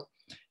Diego.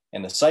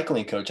 And the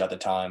cycling coach at the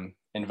time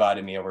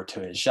invited me over to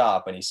his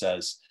shop, and he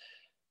says,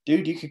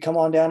 dude, you could come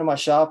on down to my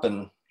shop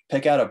and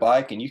pick out a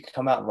bike and you could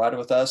come out and ride it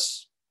with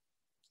us,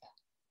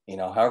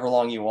 however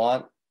long you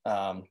want.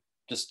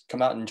 Just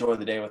come out and enjoy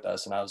the day with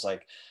us. And I was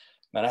like,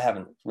 man, I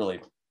haven't really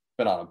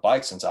been on a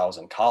bike since I was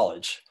in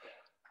college,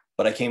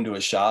 but I came to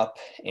his shop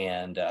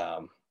and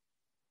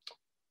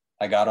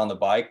I got on the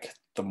bike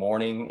the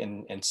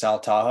morning in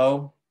South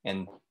Tahoe,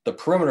 and the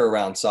perimeter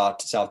around South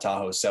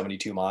Tahoe is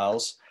 72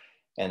 miles.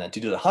 And then to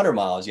do the 100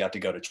 miles, you have to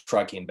go to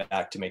Truckee and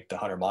back to make the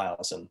 100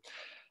 miles. And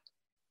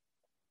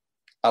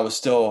I was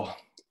still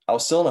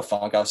in a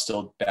funk. I was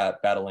still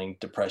battling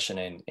depression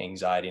and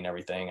anxiety and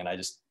everything. And I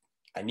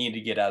needed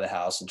to get out of the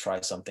house and try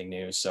something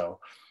new. So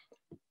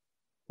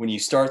when you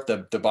start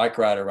the bike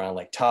ride around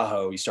Lake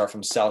Tahoe, you start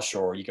from South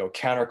Shore, you go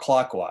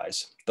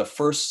counterclockwise. The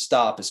first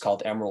stop is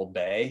called Emerald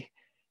Bay.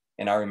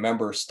 And I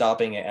remember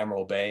stopping at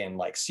Emerald Bay and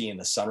like seeing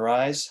the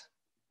sunrise.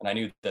 And I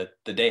knew that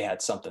the day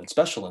had something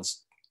special in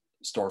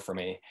store for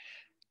me.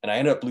 And I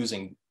ended up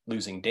losing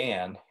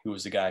Dan, who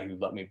was the guy who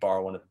let me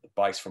borrow one of the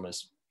bikes from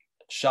his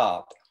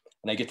shop.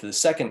 And I get to the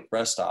second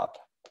rest stop.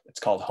 It's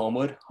called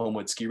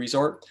Homewood Ski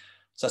Resort.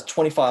 So that's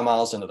 25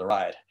 miles into the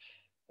ride.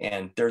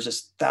 And there's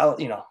just,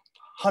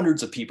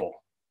 hundreds of people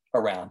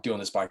around doing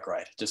this bike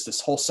ride, just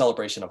this whole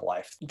celebration of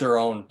life, their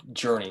own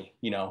journey,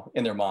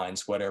 in their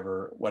minds,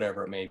 whatever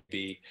it may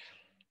be.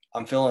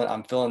 I'm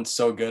feeling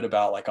so good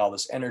about like all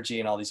this energy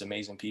and all these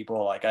amazing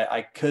people. Like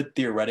I could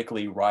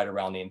theoretically ride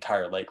around the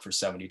entire lake for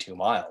 72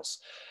 miles,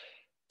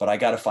 but I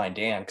got to find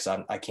Dan because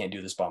I can't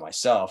do this by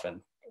myself.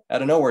 And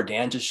out of nowhere,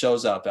 Dan just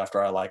shows up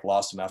after I like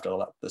lost him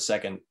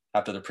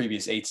after the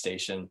previous aid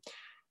station.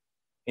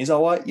 He's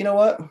all, what, you know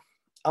what?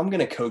 I'm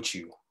going to coach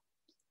you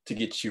to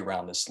get you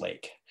around this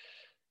lake.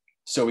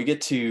 So we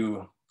get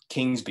to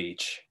Kings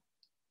Beach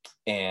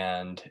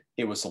and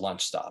it was a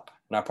lunch stop.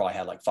 And I probably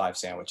had like 5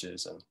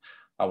 sandwiches and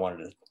I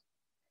wanted to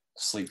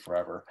sleep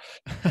forever.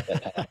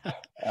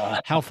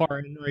 How far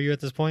in are you at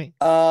this point?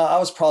 I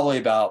was probably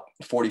about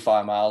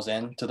 45 miles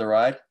into the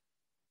ride.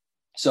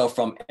 So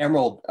from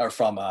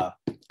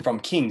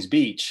Kings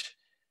Beach,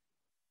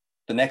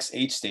 the next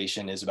aid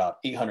station is about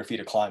 800 feet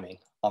of climbing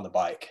on the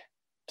bike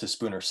to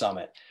Spooner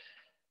Summit.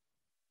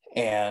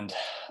 And,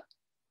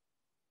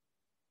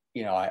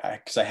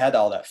 because I had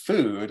all that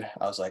food,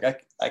 I was like,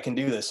 I can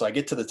do this. So I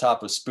get to the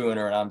top of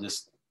Spooner and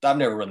I've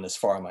never ridden this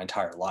far in my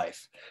entire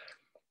life.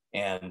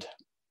 And,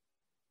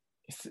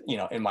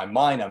 in my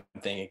mind, I'm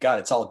thinking, God,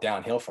 it's all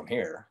downhill from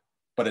here,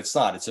 but it's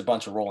not. It's a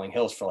bunch of rolling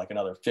hills for like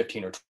another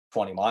 15 or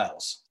 20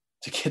 miles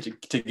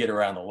to get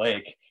around the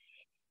lake.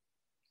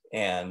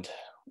 And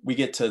we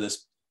get to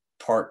this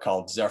part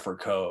called Zephyr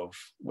Cove,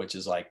 which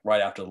is like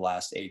right after the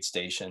last aid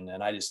station.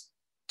 And I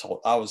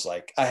was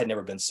like, I had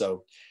never been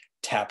so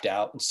tapped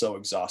out and so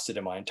exhausted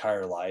in my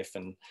entire life.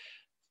 And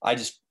I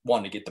just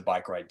wanted to get the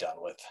bike ride done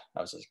with.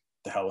 I was like,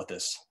 the hell with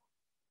this.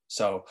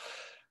 So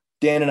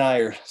Dan and I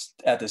are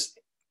at this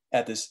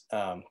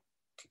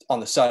on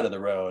the side of the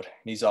road.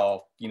 And he's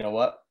all, you know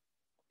what?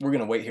 We're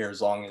going to wait here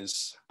as long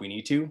as we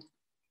need to,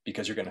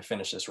 because you're going to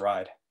finish this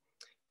ride.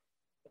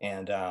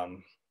 And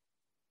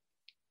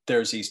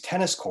there's these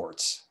tennis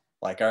courts.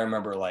 Like I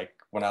remember like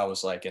when I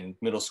was like in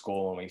middle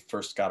school and we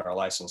first got our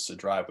license to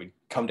drive, we'd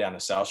come down to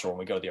South Shore and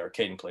we go to the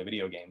arcade and play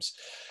video games.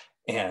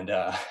 And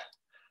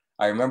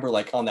I remember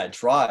like on that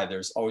drive,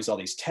 there's always all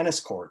these tennis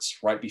courts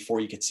right before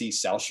you could see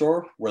South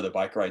Shore where the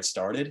bike ride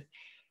started.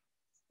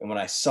 And when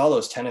I saw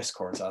those tennis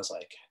courts, I was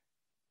like,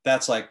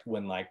 that's like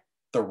when like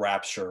the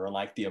rapture and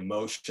like the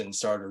emotion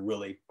started to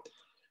really,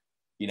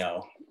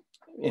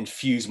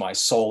 infuse my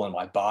soul and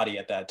my body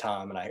at that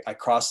time. And I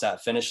crossed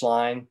that finish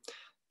line,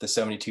 the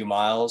 72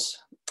 miles.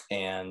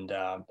 And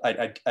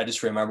I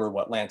just remember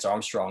what Lance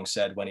Armstrong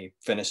said when he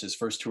finished his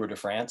first Tour de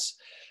France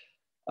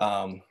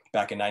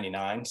back in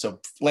 99.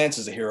 So Lance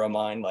is a hero of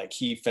mine. Like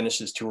he finished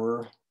his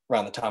tour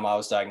around the time I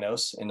was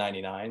diagnosed in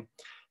 99.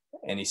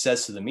 And he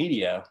says to the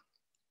media,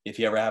 if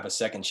you ever have a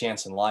second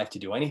chance in life to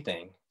do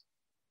anything,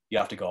 you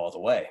have to go all the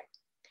way.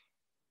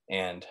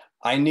 And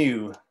I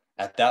knew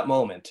at that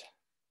moment,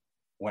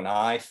 when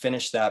I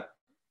finished that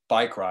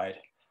bike ride,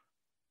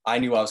 I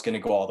knew I was going to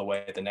go all the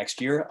way. The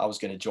next year, I was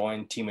going to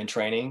join Team in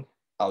Training.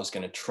 I was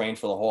going to train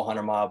for the whole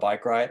 100-mile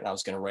bike ride, and I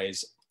was going to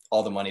raise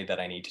all the money that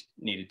I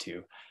needed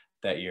to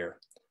that year.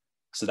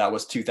 So that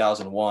was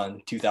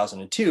 2001.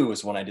 2002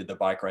 was when I did the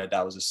bike ride.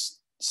 That was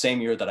the same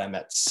year that I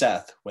met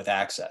Seth with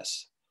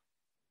Access,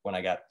 when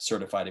I got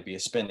certified to be a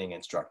spinning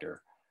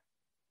instructor.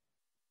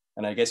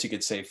 And I guess you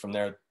could say from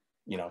there,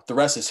 the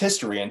rest is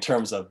history in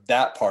terms of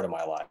that part of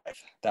my life,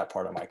 that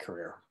part of my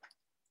career.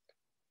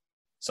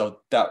 So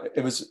that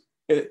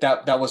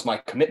was my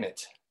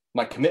commitment.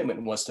 My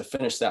commitment was to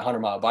finish that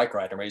 100-mile bike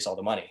ride and raise all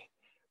the money.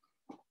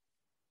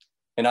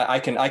 And I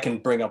can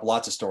bring up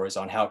lots of stories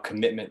on how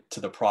commitment to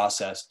the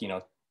process,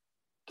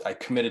 I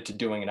committed to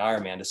doing an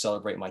Ironman to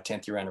celebrate my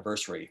 10th year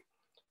anniversary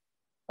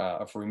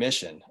of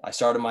remission. I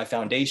started my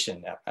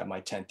foundation at my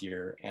 10th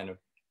year and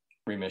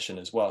remission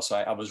as well. So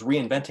I was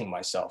reinventing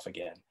myself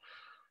again.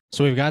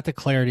 So we've got the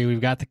clarity,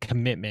 we've got the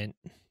commitment.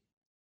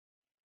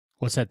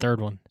 What's that third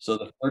one? So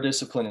the third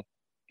discipline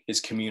is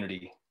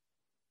community,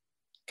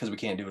 because we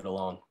can't do it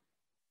alone.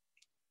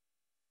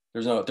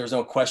 There's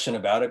no question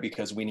about it,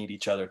 because we need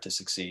each other to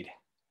succeed.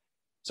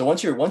 So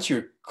once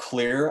you're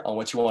clear on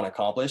what you want to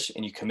accomplish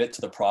and you commit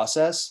to the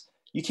process,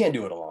 you can't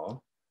do it alone.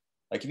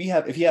 Like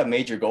if you have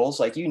major goals,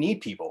 like you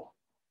need people.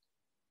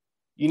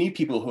 You need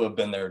people who have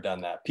been there,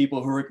 done that.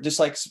 People who are just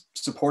like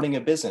supporting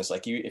a business.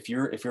 Like if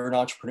you're an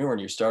entrepreneur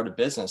and you start a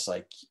business,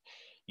 like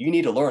you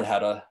need to learn how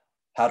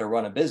to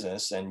run a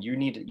business, and you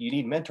need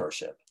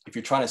mentorship. If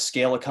you're trying to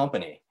scale a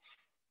company,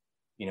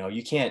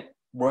 you can't,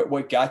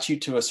 what got you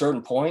to a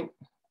certain point,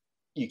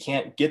 you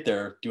can't get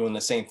there doing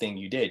the same thing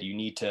you did. You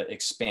need to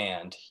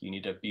expand. You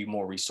need to be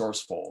more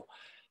resourceful.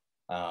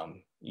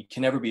 You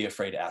can never be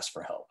afraid to ask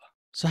for help.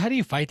 So how do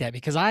you fight that?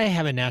 Because I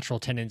have a natural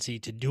tendency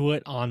to do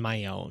it on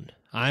my own.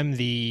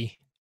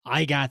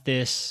 I got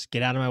this,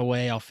 get out of my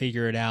way, I'll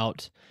figure it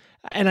out.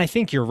 And I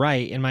think you're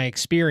right. In my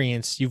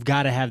experience, you've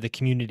got to have the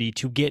community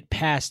to get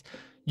past.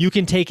 You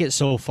can take it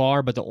so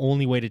far, but the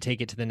only way to take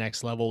it to the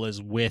next level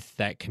is with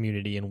that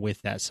community and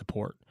with that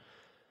support.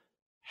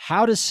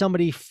 How does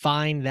somebody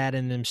find that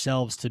in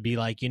themselves to be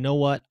like, you know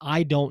what,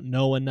 I don't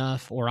know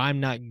enough, or I'm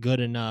not good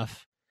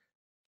enough,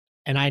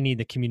 and I need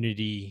the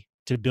community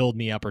to build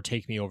me up or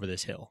take me over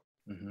this hill?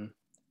 Mm-hmm.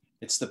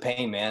 It's the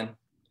pain, man.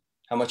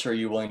 How much are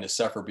you willing to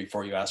suffer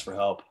before you ask for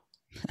help?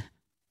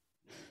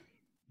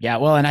 Yeah,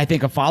 well, and I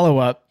think a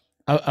follow-up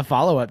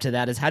to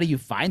that is, how do you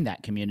find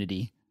that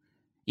community?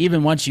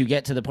 Even once you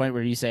get to the point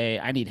where you say,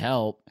 I need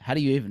help, how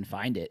do you even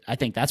find it? I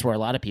think that's where a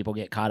lot of people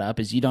get caught up,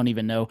 is you don't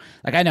even know.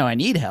 Like, I know I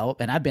need help,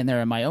 and I've been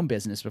there in my own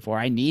business before.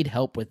 I need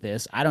help with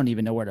this. I don't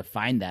even know where to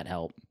find that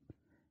help.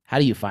 How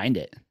do you find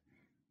it?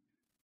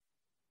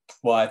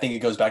 Well, I think it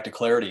goes back to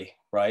clarity,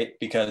 right?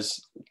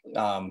 Because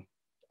I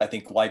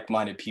think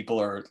like-minded people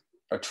are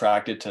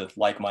attracted to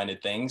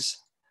like-minded things.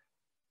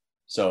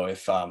 So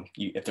if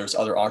there's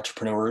other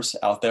entrepreneurs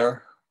out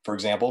there, for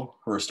example,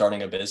 who are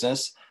starting a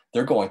business,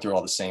 they're going through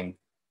all the same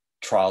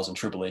trials and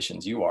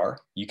tribulations you are.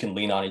 You can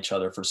lean on each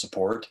other for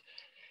support.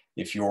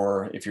 If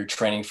you're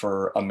training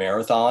for a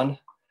marathon,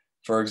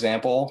 for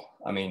example,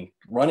 I mean,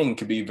 running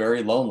could be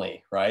very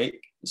lonely, right?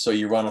 So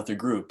you run with a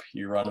group,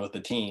 you run with a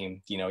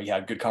team, you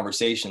have good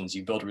conversations,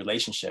 you build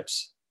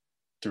relationships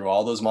through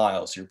all those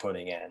miles you're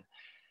putting in.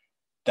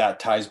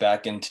 That ties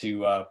back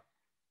into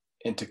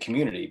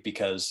community,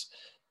 because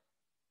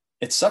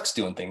it sucks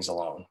doing things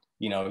alone.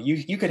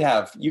 You could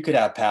have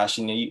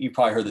passion. You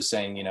probably heard the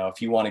saying,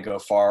 if you want to go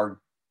far,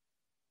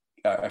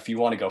 if you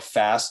want to go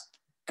fast,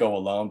 go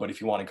alone. But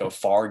if you want to go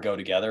far, go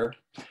together.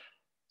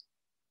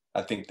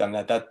 I think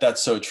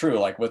that's so true.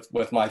 Like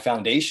with my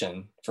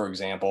foundation, for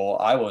example,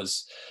 I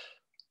was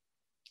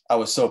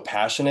so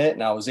passionate,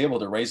 and I was able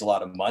to raise a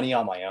lot of money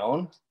on my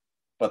own.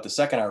 But the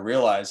second I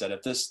realized that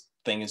if this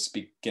thing is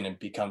going to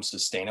become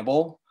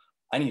sustainable,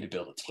 I need to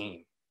build a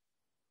team.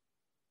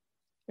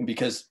 And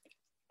because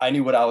I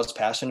knew what I was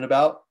passionate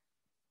about,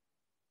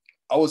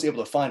 I was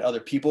able to find other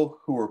people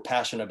who were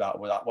passionate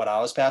about what I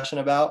was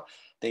passionate about.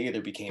 They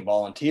either became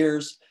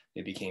volunteers,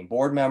 they became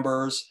board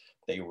members,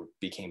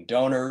 became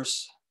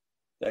donors.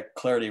 That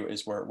clarity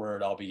is where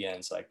it all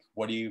begins. Like,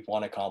 what do you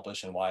want to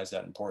accomplish, and why is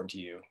that important to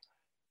you?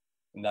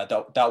 And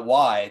that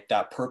why,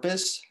 that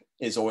purpose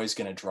is always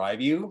going to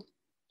drive you.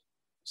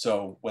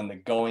 So when the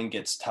going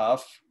gets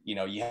tough,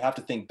 you have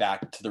to think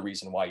back to the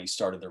reason why you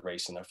started the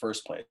race in the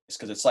first place.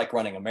 Because it's like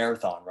running a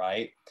marathon,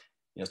 right?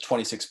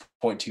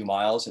 26.2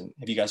 miles. And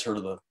have you guys heard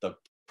of the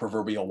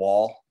proverbial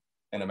wall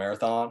in a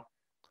marathon?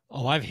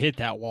 Oh, I've hit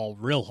that wall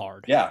real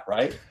hard. Yeah,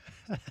 right.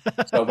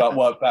 So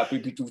about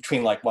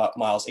between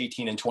miles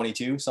 18 and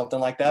 22, something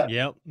like that?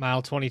 Yep,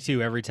 mile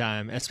 22 every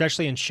time,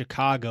 especially in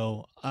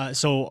Chicago.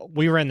 So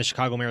we ran the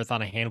Chicago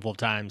Marathon a handful of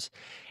times,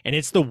 and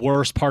it's the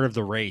worst part of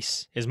the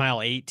race is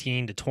mile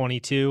 18 to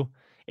 22.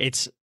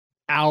 It's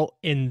on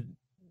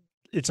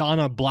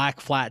a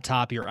black flat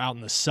top. You're out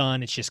in the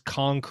sun. It's just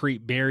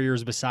concrete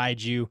barriers beside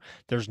you.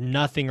 There's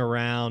nothing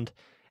around.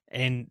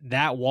 And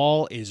that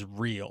wall is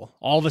real.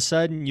 All of a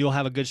sudden, you'll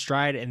have a good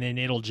stride, and then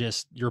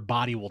your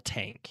body will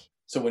tank.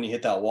 So when you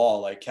hit that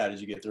wall, how did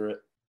you get through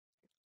it?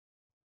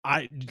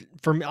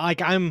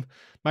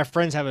 My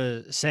friends have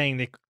a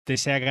saying, they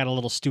say I got a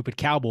little stupid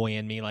cowboy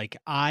in me. Like,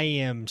 I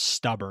am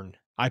stubborn.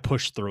 I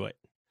push through it.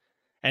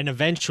 And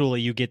eventually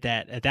you get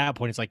that, at that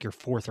point, it's like your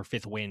fourth or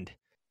fifth wind.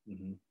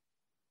 Mm-hmm.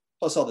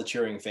 Plus all the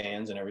cheering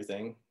fans and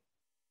everything.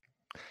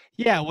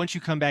 Yeah. Once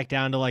you come back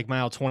down to like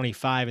mile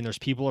 25 and there's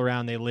people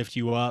around, they lift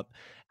you up,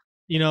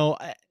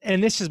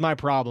 and this is my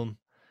problem.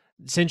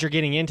 Since you're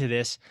getting into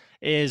this,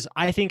 is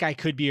I think I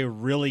could be a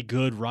really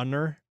good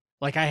runner.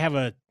 Like, I have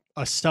a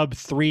sub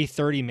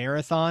 3:30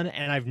 marathon,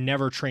 and I've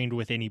never trained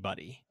with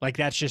anybody. Like,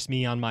 that's just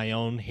me on my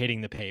own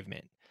hitting the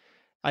pavement.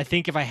 I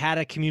think if I had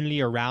a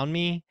community around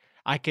me,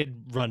 I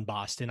could run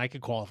Boston. I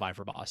could qualify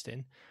for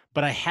Boston.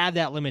 But I had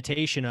that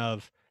limitation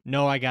of,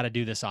 no, I got to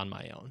do this on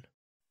my own.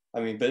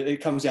 I mean, but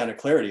it comes down to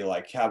clarity.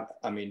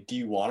 Do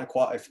you want to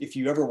qualify? If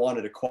you ever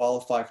wanted to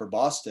qualify for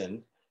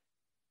Boston,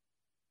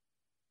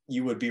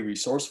 you would be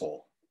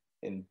resourceful.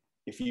 And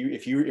if you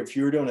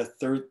were doing a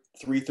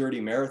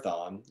 3:30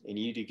 marathon and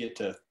you need to get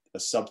to a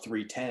sub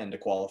 3:10 to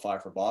qualify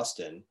for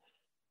Boston,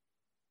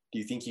 do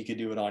you think you could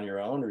do it on your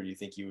own, or do you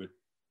think you would?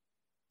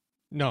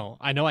 No,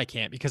 I know I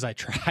can't because I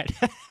tried.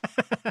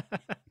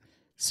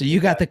 So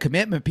you got the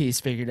commitment piece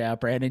figured out,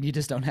 Brandon. You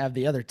just don't have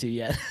the other two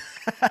yet.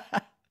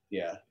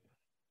 Yeah.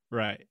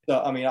 Right.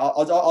 So, I mean,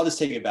 I'll just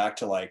take it back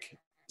to like,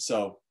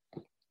 so,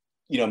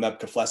 Meb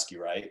Keflezighi,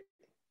 right?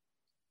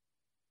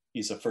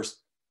 He's the first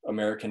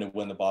American to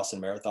win the Boston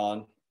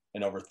Marathon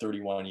in over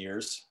 31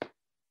 years.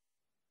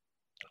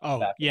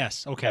 Oh,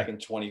 yes. Okay. Back in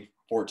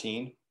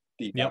 2014,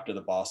 Yep. after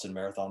the Boston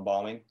Marathon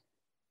bombing.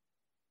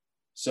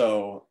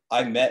 So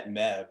I met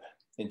Meb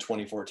in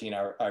 2014.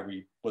 I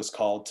was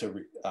called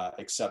to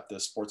accept the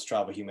Sports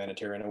Travel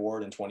Humanitarian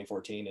Award in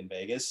 2014 in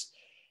Vegas.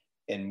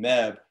 And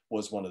Meb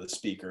was one of the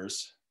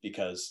speakers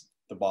because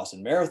the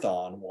Boston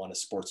Marathon won a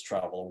Sports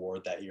Travel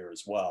Award that year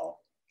as well.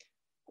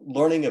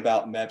 Learning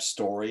about Meb's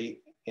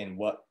story and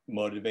what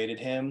motivated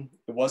him,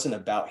 it wasn't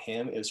about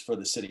him, it was for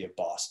the city of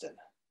Boston.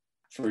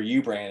 For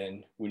you,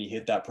 Brandon, when you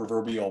hit that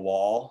proverbial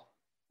wall,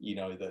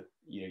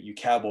 you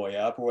cowboy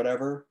up or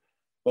whatever,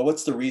 but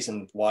what's the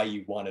reason why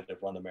you wanted to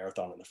run the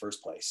marathon in the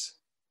first place?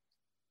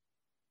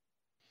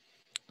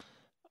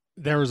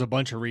 There was a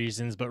bunch of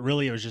reasons, but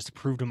really it was just to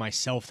prove to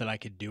myself that I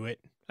could do it.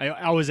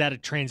 I was at a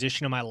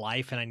transition in my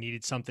life and I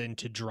needed something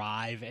to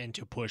drive and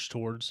to push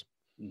towards.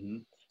 Mm-hmm.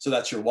 So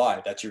that's your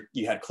why.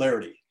 You had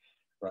clarity,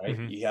 right?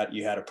 Mm-hmm.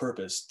 You had a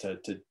purpose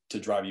to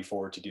drive you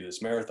forward to do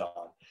this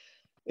marathon.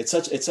 It's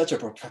such a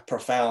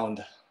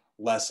profound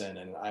lesson.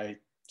 And I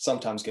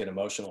sometimes get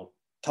emotional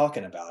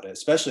talking about it,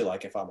 especially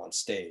like if I'm on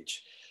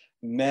stage.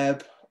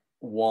 Meb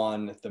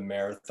won the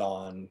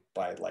marathon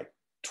by like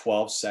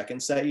 12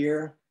 seconds that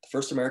year, the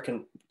first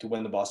American to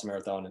win the Boston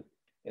Marathon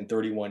in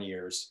 31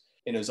 years.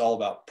 And it was all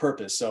about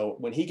purpose. So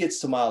when he gets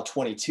to mile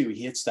 22,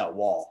 he hits that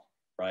wall,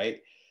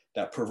 right?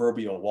 That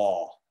proverbial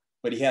wall.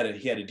 But he had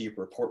a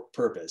deeper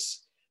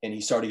purpose. And he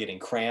started getting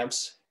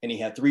cramps, and he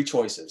had three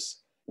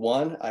choices.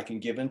 One, I can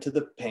give in to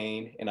the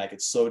pain and I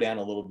could slow down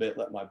a little bit,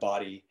 let my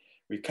body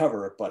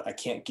recover, but I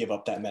can't give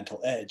up that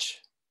mental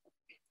edge.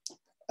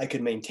 I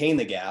could maintain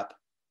the gap,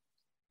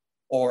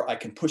 or I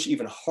can push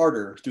even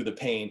harder through the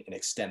pain and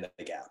extend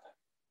the gap.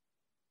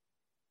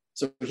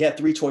 So he had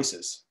three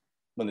choices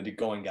when the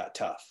going got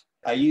tough.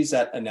 I use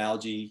that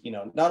analogy,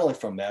 not only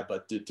from Meb,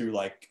 but through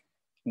like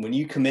when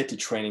you commit to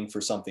training for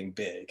something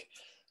big,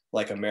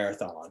 like a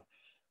marathon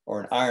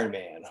or an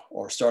Ironman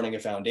or starting a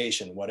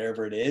foundation,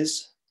 whatever it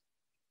is,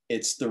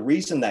 it's the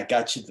reason that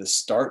got you to the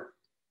start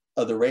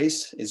of the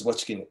race is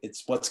what's going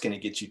to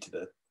get you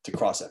to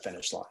cross that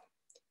finish line.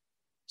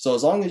 So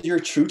as long as you're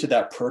true to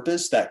that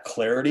purpose, that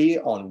clarity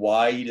on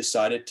why you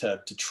decided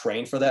to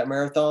train for that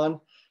marathon,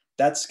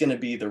 that's going to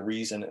be the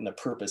reason and the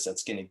purpose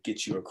that's going to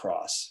get you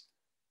across.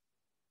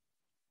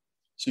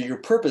 So your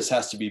purpose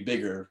has to be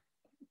bigger,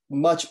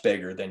 much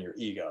bigger than your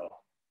ego.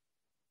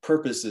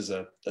 Purpose is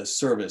a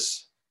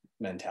service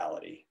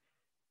mentality.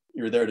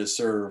 You're there to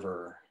serve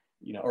or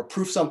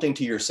prove something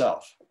to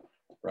yourself,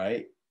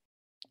 right?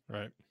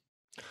 Right.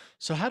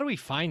 So how do we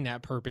find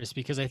that purpose?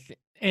 Because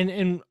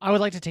and I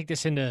would like to take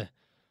this into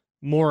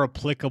more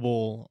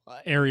applicable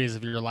areas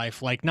of your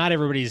life. Like not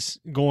everybody's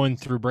going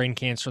through brain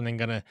cancer and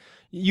then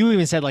you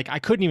even said like, I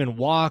couldn't even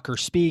walk or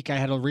speak. I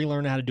had to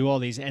relearn how to do all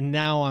these. And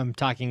now I'm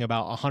talking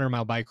about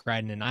 100-mile bike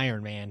ride and an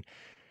Ironman.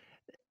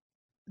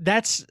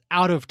 That's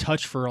out of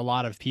touch for a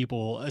lot of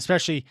people,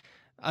 especially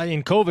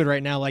in COVID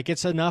right now. Like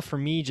it's enough for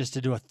me just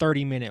to do a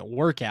 30-minute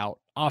workout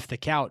off the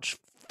couch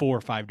 4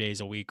 or 5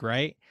 days a week.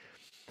 Right.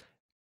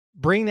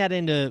 Bring that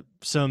into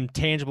some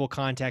tangible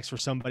context for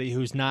somebody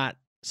who's not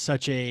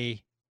such an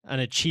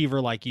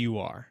achiever like you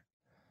are.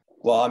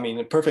 Well, I mean,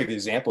 a perfect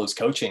example is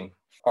coaching.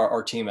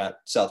 Our team at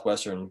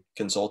Southwestern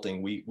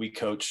Consulting, we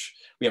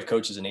have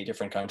coaches in 8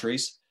 different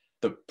countries.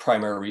 The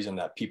primary reason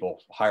that people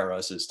hire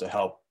us is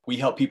we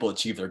help people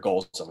achieve their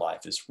goals in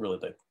life is really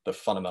the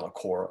fundamental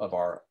core of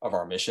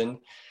our mission.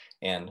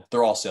 And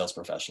they're all sales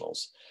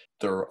professionals.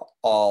 They're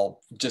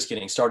all just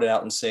getting started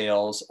out in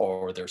sales,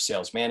 or they're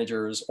sales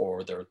managers,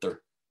 or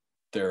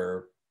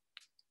they're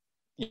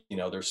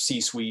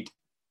C-suite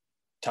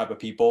type of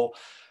people.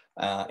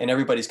 And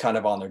everybody's kind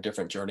of on their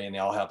different journey, and they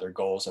all have their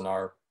goals. And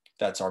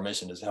that's our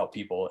mission, is to help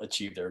people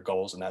achieve their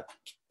goals. And that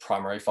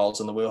primarily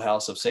falls in the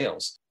wheelhouse of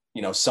sales.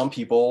 Some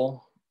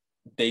people,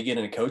 they get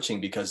into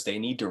coaching because they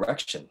need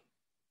direction.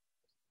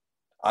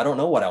 I don't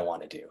know what I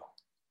want to do,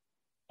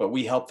 but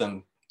we help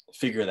them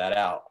figure that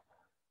out.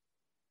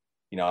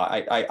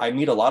 I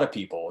meet a lot of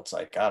people. It's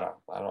like, I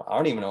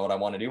don't even know what I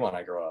want to do when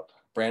I grow up.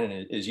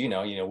 Brandon, as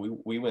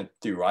we went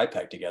through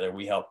RIPEC together.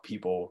 We help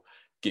people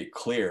get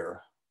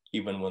clear,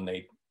 even when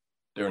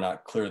they're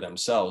not clear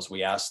themselves.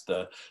 We ask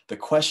the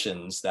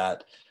questions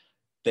that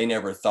they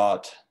never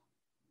thought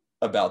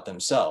about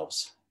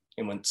themselves.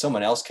 And when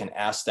someone else can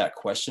ask that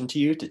question to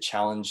you to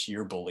challenge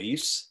your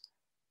beliefs,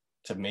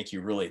 to make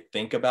you really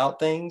think about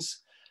things,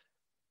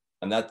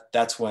 and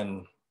that's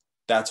when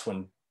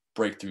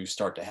breakthroughs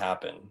start to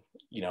happen.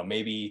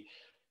 Maybe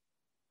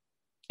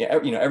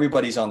yeah,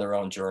 everybody's on their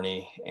own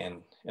journey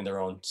and in their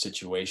own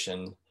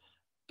situation,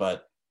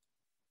 but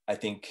I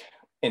think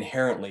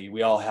inherently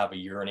we all have a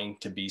yearning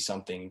to be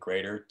something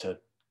greater, to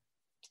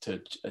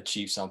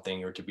achieve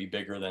something, or to be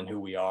bigger than who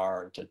we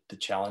are, to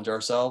challenge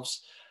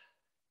ourselves.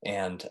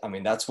 And I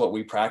mean, that's what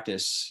we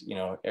practice,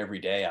 every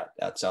day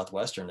at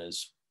Southwestern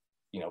is,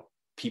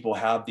 people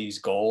have these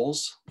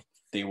goals.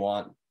 They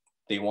want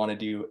to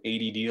do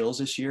 80 deals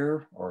this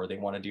year, or they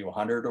want to do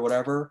 100 or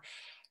whatever.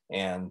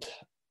 And,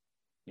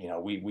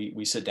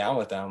 we sit down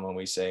with them and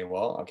we say,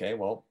 okay,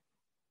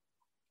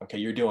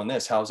 you're doing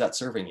this. How's that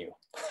serving you?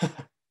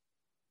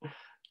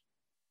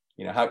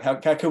 How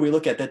could we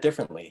look at that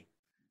differently?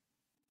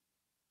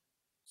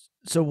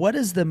 So what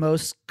is the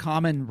most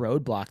common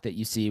roadblock that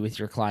you see with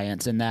your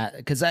clients in that?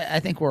 Because I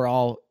think we're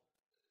all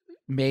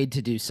made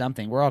to do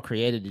something. We're all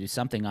created to do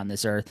something on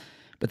this earth,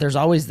 but there's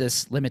always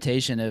this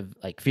limitation of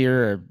like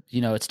fear, or,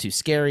 it's too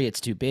scary,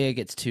 it's too big,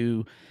 it's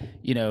too,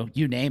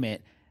 you name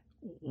it.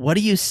 What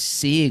are you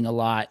seeing a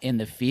lot in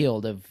the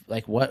field of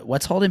like,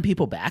 what's holding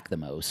people back the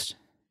most?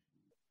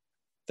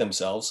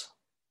 Themselves.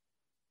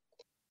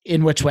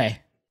 In which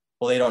way?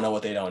 Well, they don't know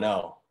what they don't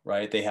know,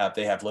 right? They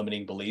have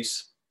limiting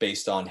beliefs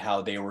based on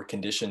how they were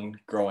conditioned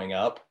growing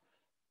up.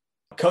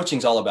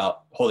 Coaching's all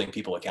about holding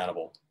people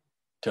accountable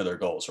to their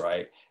goals,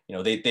 right?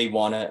 They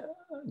want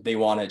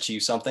to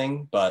achieve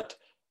something, but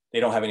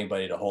they don't have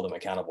anybody to hold them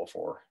accountable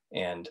for.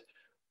 And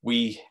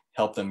we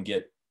help them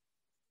get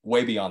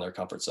way beyond their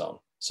comfort zone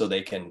so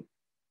they can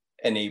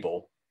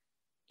enable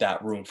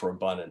that room for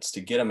abundance,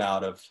 to get them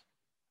out of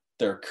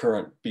their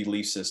current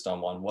belief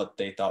system on what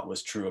they thought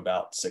was true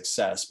about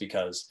success.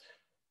 Because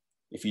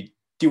if you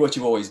do what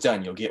you've always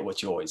done, you'll get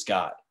what you always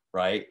got,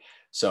 right?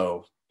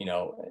 So,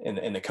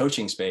 in the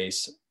coaching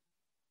space,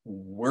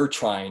 we're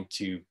trying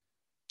to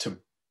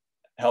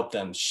help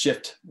them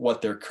shift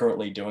what they're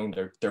currently doing,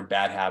 their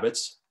bad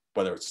habits,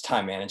 whether it's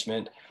time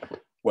management,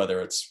 whether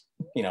it's,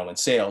 in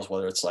sales,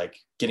 whether it's like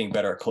getting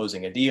better at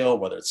closing a deal,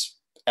 whether it's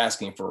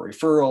asking for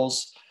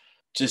referrals,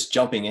 just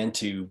jumping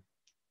into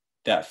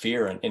that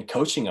fear and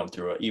coaching them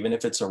through it, even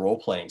if it's a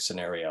role-playing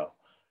scenario.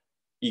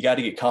 You got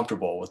to get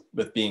comfortable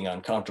with being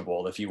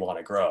uncomfortable if you want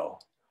to grow.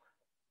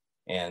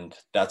 And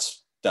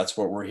that's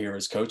what we're here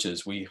as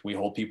coaches. We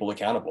hold people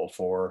accountable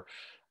for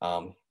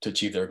to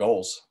achieve their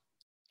goals.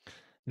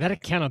 That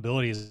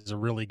accountability is a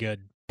really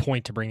good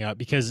point to bring up,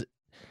 because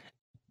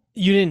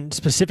you didn't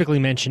specifically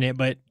mention it,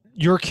 but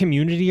your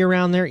community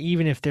around there,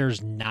 even if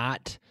there's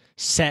not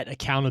set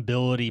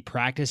accountability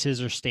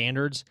practices or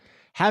standards,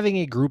 having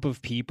a group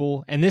of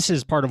people, and this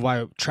is part of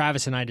why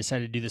Travis and I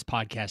decided to do this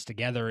podcast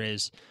together,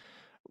 is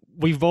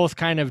we've both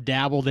kind of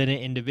dabbled in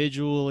it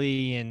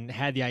individually and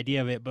had the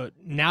idea of it. But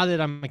now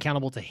that I'm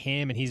accountable to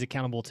him and he's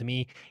accountable to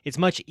me, it's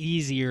much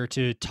easier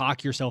to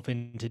talk yourself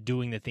into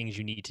doing the things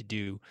you need to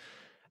do.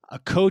 A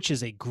coach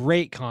is a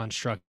great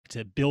construct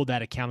to build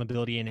that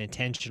accountability in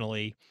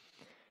intentionally.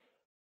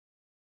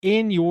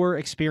 In your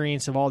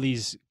experience of all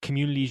these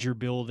communities you're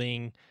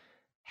building,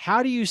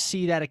 how do you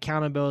see that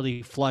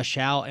accountability flush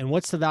out? And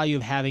what's the value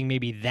of having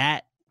maybe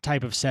that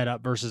type of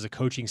setup versus a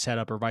coaching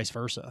setup, or vice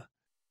versa?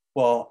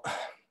 Well,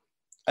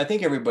 I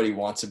think everybody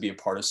wants to be a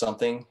part of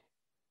something,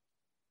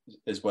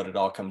 is what it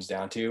all comes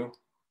down to.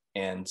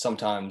 And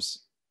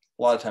sometimes,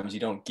 a lot of times, you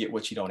don't get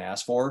what you don't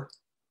ask for.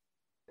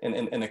 And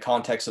in the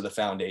context of the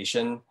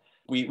foundation,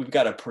 we've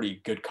got a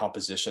pretty good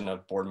composition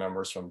of board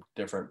members from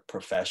different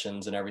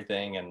professions and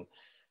everything. And,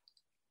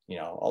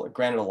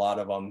 granted, a lot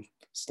of them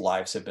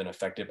lives have been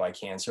affected by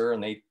cancer,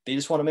 and they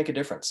just want to make a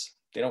difference.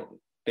 They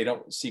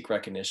don't seek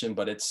recognition,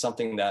 but it's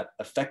something that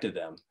affected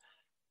them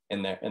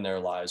in their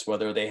lives,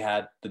 whether they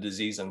had the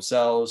disease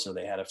themselves, or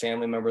they had a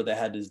family member that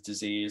had this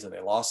disease, or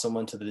they lost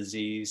someone to the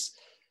disease.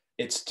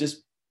 It's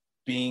just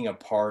being a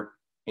part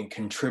and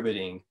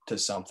contributing to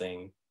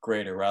something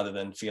greater, rather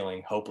than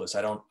feeling hopeless.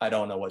 I don't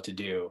know what to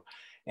do,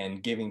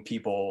 and giving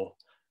people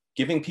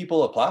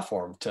a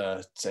platform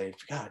to say,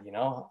 God,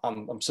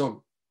 I'm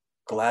so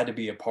glad to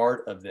be a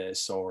part of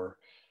this. Or,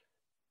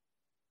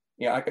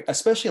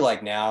 especially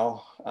like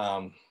now,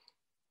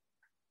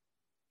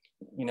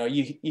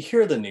 you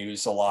hear the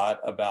news a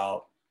lot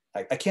about,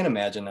 I can't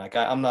imagine, like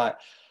I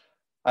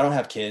don't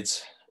have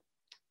kids.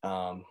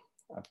 I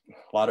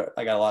got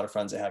a lot of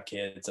friends that have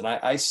kids, and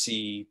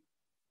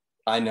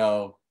I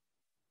know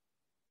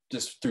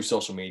just through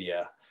social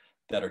media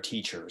that are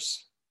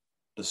teachers,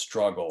 the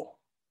struggle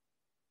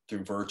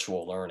through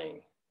virtual learning.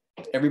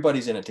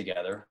 Everybody's in it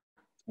together.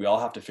 We all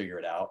have to figure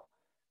it out.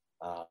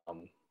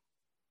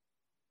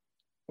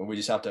 We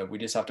just have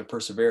to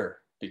persevere,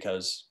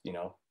 because,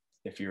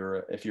 if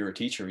you're a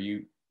teacher,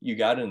 you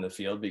got in the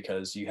field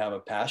because you have a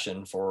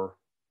passion for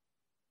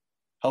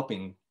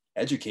helping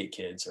educate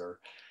kids or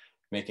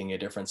making a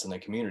difference in the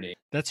community.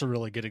 That's a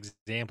really good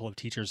example of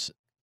teachers.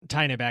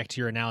 Tying it back to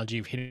your analogy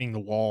of hitting the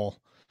wall,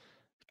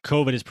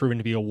 COVID has proven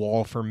to be a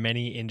wall for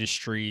many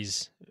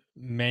industries,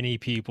 many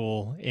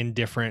people in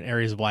different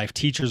areas of life.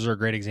 Teachers are a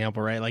great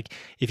example, right? Like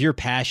if your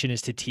passion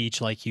is to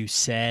teach, like you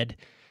said,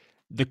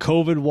 the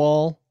COVID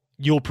wall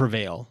you'll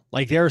prevail.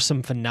 Like there are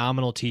some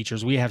phenomenal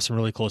teachers. We have some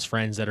really close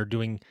friends that are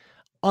doing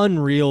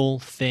unreal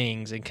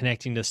things and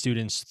connecting to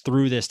students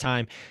through this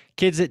time.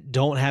 Kids that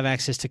don't have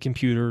access to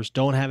computers,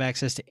 don't have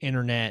access to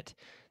internet,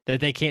 that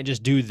they can't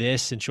just do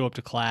this and show up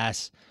to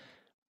class.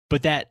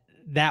 But that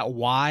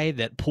why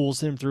that pulls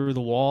them through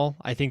the wall,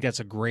 I think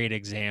that's a great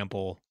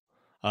example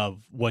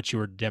of what you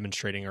were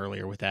demonstrating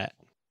earlier with that.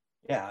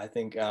 Yeah, I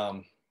think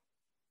I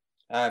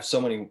have so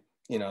many,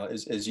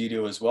 as you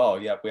do as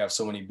well. Yeah, we have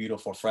so many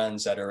beautiful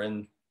friends that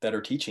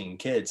are teaching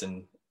kids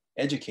and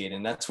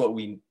educating. That's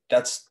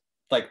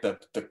like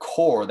the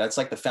core. That's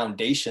like the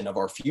foundation of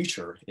our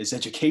future is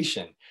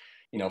education.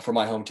 For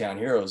my hometown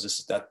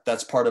heroes,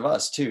 that's part of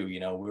us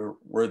too.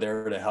 We're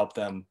there to help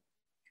them,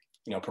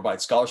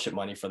 provide scholarship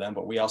money for them,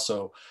 but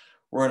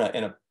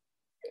we're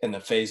in the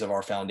phase of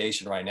our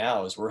foundation right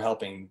now is we're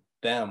helping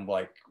them.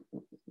 Like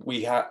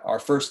we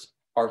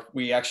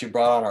actually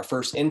brought on our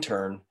first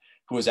intern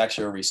who was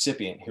actually a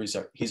recipient.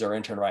 He's our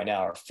intern right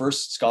now. Our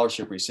first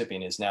scholarship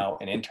recipient is now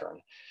an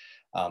intern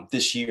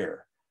this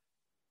year.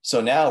 So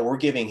now we're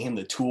giving him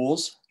the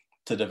tools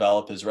to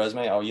develop his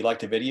resume. Oh, you like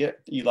to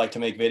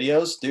make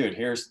videos? Dude,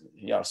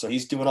 so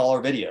he's doing all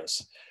our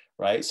videos,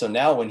 right? So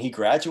now when he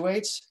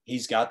graduates,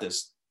 he's got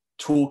this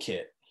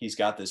toolkit. He's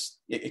got this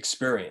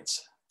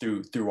experience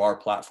through our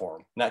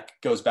platform. And that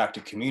goes back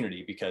to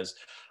community because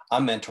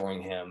I'm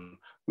mentoring him.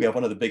 We have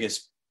one of the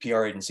biggest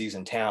PR agencies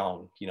in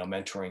town,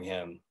 mentoring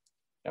him.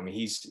 I mean,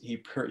 he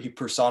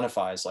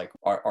personifies like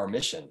our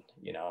mission,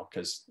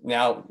 because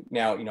now,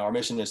 our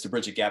mission is to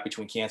bridge a gap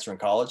between cancer and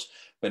college.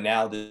 But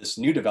now this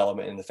new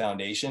development in the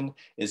foundation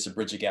is to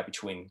bridge a gap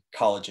between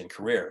college and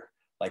career.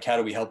 Like, how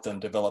do we help them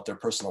develop their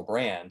personal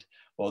brand?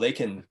 Well, they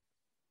can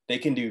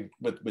do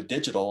with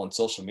digital and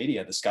social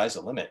media, the sky's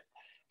the limit.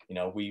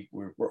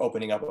 We're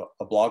opening up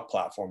a blog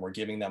platform. We're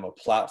giving them a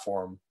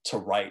platform to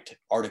write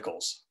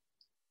articles.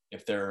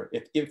 If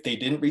they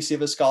didn't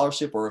receive a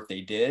scholarship, or if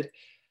they did,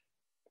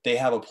 they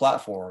have a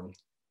platform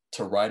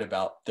to write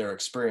about their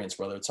experience,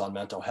 whether it's on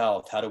mental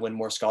health, how to win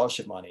more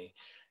scholarship money.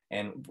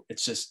 And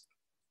it just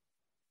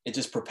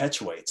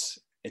perpetuates.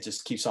 It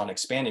just keeps on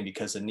expanding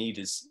because the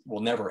need will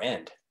never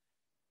end.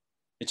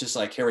 It's just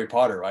like Harry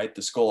Potter, right?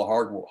 The school of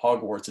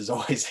Hogwarts is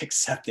always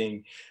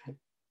accepting,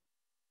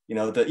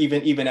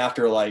 even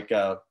after like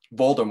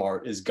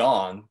Voldemort is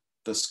gone,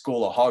 the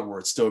school of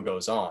Hogwarts still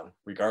goes on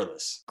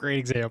regardless. Great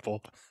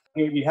example.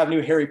 You have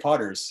new Harry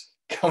Potters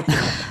coming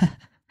out.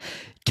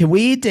 Can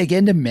we dig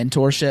into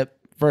mentorship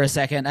for a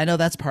second? I know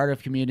that's part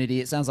of community.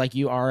 It sounds like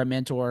you are a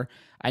mentor.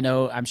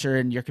 I'm sure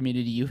in your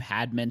community you've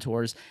had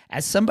mentors.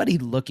 As somebody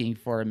looking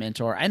for a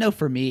mentor, I know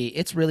for me,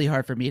 it's really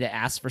hard for me to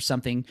ask for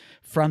something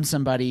from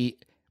somebody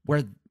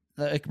where,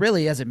 like,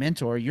 really as a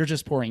mentor, you're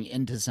just pouring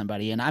into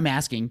somebody, and I'm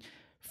asking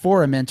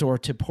for a mentor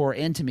to pour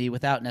into me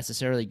without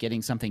necessarily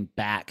getting something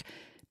back.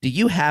 Do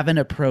you have an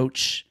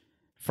approach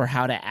for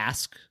how to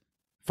ask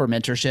for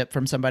mentorship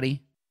from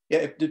somebody? Yeah,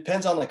 it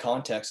depends on the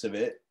context of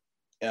it.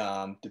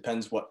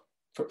 Depends what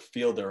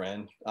field they're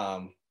in.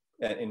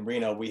 In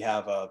Reno, we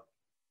have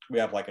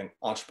like an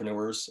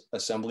entrepreneurs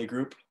assembly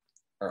group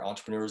or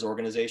entrepreneurs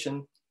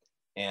organization,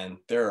 and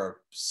there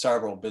are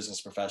several business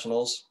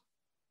professionals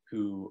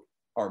who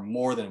are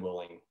more than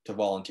willing to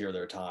volunteer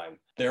their time.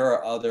 There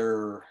are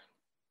other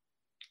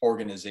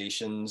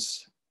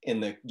organizations in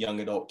the young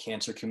adult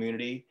cancer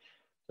community.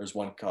 There's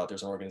an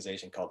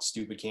organization called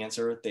Stupid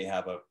Cancer. They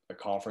have a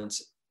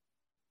conference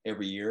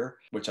every year,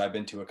 which I've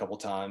been to a couple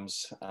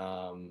times.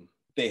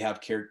 They have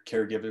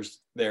caregivers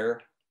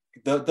there.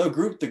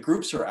 The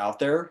groups are out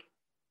there.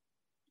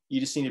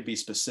 You just need to be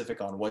specific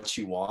on what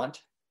you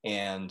want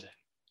and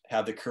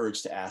have the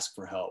courage to ask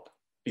for help.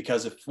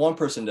 Because if one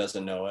person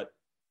doesn't know it,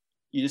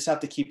 you just have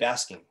to keep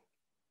asking.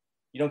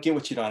 You don't get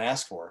what you don't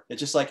ask for. It's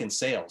just like in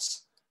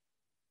sales,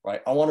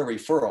 right? I want a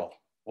referral.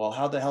 Well,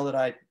 how the hell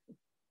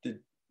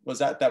was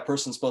that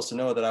person supposed to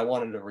know that I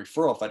wanted a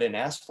referral if I didn't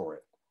ask for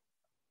it?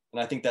 And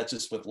I think that's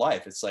just with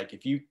life. It's like,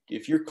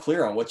 if you're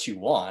clear on what you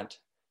want,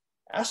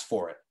 ask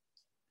for it.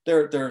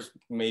 There's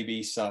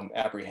maybe some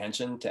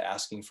apprehension to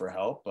asking for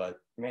help, but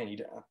man,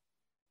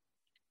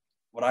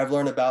 what I've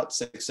learned about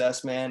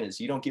success, man,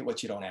 is you don't get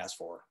what you don't ask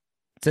for.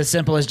 It's as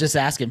simple as just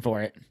asking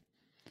for it.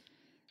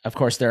 Of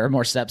course, there are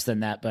more steps than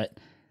that, but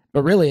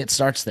really it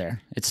starts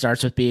there. It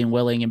starts with being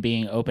willing and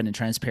being open and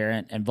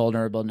transparent and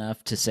vulnerable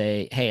enough to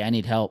say, hey, I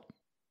need help.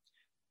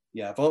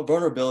 Yeah,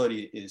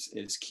 vulnerability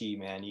is key,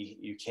 man.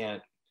 You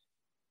can't,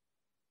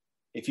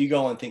 if you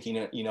go in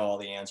thinking you know all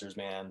the answers,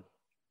 man,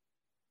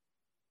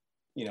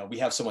 we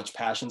have so much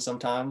passion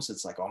sometimes.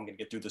 It's like, oh, I'm going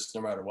to get through this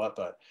no matter what.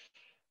 But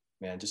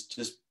man,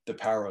 just the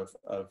power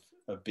of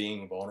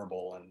being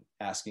vulnerable and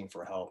asking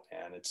for help,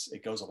 man,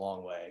 it goes a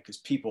long way, because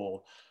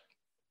people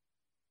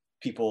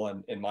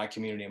in my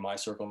community, in my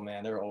circle,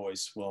 man, they're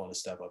always willing to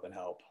step up and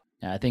help.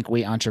 Yeah, I think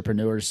we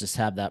entrepreneurs just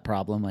have that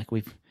problem. Like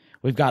we've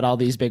got all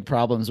these big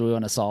problems we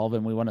want to solve,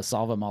 and we want to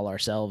solve them all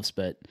ourselves.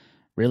 But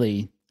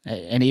really,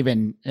 and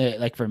even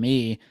like for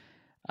me,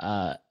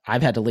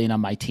 I've had to lean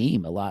on my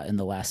team a lot in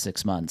the last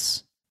 6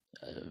 months.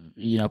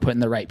 Putting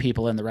the right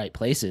people in the right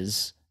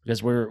places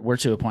because we're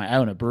to a point. I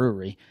own a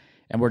brewery,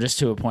 and we're just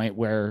to a point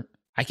where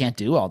I can't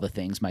do all the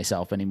things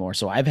myself anymore.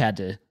 So I've had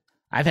to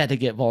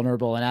get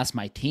vulnerable and ask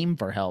my team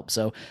for help.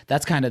 So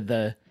that's kind of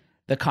the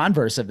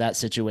converse of that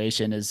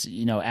situation is,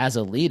 you know, as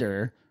a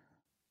leader,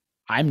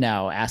 I'm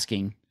now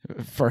asking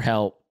for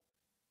help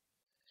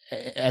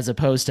as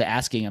opposed to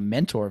asking a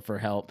mentor for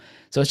help.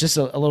 So it's just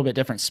a little bit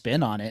different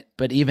spin on it.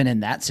 But even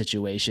in that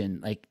situation,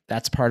 like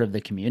that's part of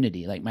the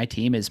community. Like my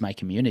team is my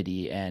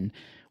community and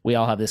we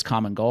all have this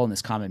common goal and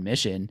this common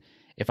mission.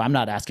 If I'm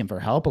not asking for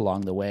help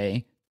along the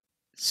way,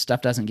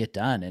 stuff doesn't get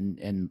done.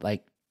 And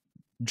like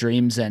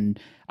dreams and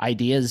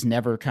ideas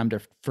never come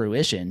to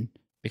fruition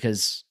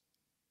because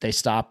they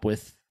stop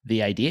with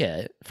the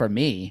idea. For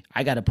me,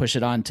 I got to push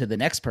it on to the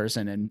next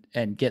person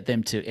and get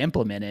them to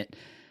implement it.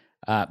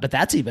 But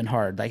that's even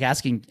hard. Like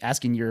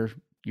asking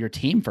your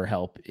team for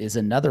help is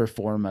another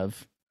form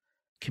of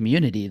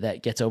community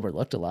that gets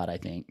overlooked a lot, I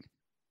think.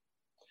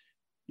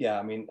 Yeah,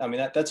 I mean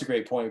that's a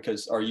great point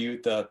because are you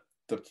the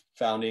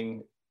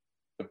founding,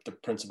 the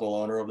principal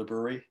owner of the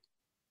brewery?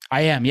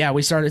 I am. Yeah,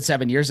 we started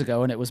 7 years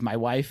ago, and it was my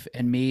wife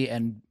and me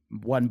and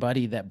one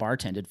buddy that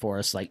bartended for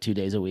us like 2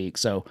 days a week.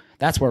 So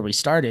that's where we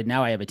started.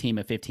 Now I have a team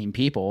of 15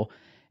 people,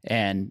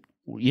 and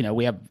you know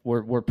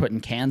we're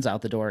putting cans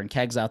out the door and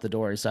kegs out the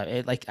door.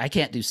 So like I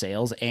can't do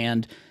sales,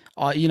 and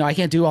you know I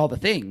can't do all the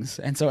things.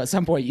 And so at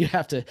some point you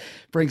have to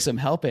bring some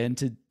help in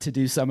to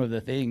do some of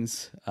the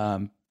things.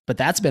 But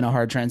that's been a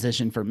hard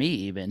transition for me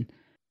even.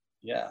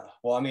 Yeah.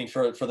 Well, I mean,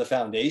 for the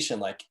foundation,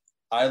 like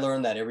I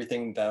learned that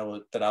everything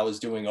that I was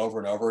doing over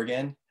and over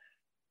again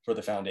for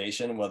the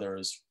foundation, whether it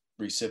was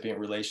recipient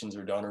relations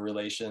or donor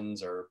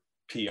relations or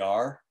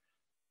PR,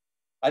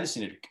 I just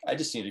needed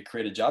to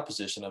create a job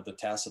position of the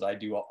tasks that I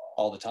do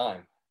all the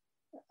time.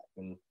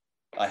 And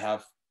I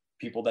have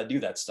people that do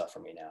that stuff for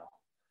me now.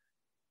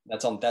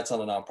 That's on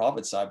the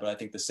nonprofit side, but I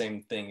think the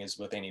same thing is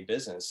with any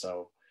business.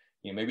 So,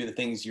 you know, maybe the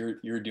things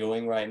you're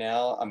doing right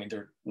now, I mean,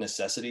 they're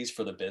necessities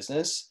for the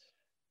business.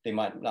 They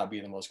might not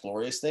be the most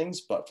glorious things,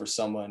 but for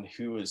someone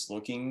who is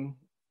looking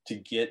to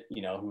get,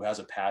 you know, who has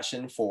a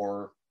passion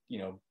for, you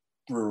know,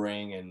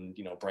 brewing and,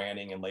 you know,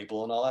 branding and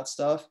label and all that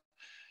stuff.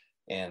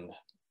 And,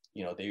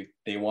 you know,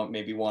 they want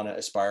to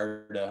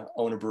aspire to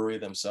own a brewery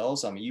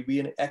themselves. I mean, you'd be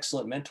an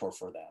excellent mentor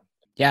for them.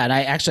 Yeah. And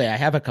I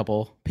have a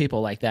couple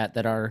people like that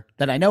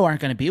I know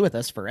aren't going to be with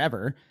us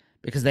forever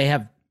because they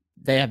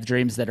have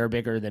dreams that are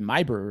bigger than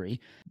my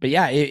brewery. But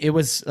yeah, it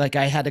was like,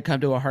 I had to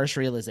come to a harsh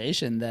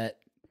realization that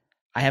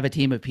I have a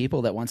team of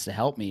people that wants to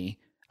help me.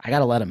 I got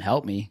to let them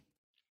help me.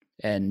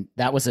 And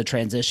that was a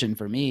transition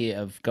for me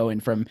of going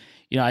from,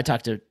 you know, I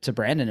talked to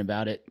Brandon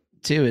about it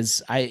too,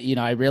 is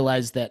I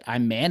realized that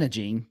I'm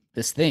managing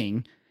this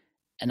thing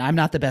and I'm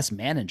not the best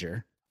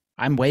manager.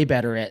 I'm way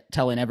better at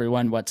telling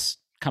everyone what's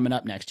coming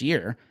up next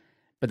year,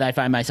 but I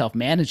find myself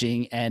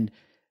managing and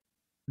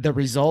the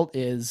result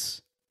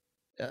is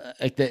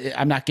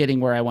I'm not getting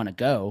where I want to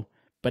go,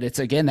 but it's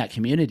again, that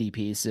community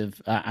piece of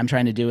I'm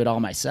trying to do it all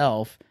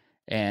myself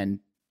and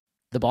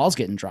the ball's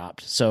getting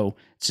dropped. So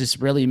it's just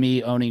really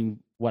me owning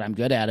what I'm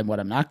good at and what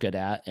I'm not good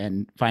at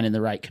and finding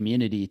the right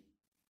community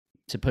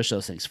to push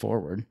those things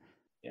forward.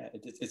 Yeah.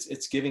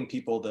 It's giving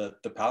people the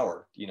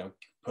power, you know,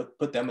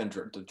 put them in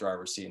the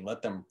driver's seat and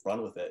let them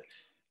run with it.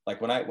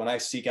 Like when I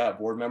seek out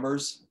board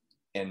members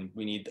and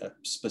we need a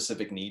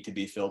specific need to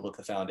be filled with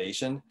the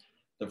foundation,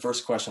 the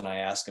first question I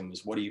ask them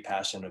is, what are you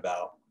passionate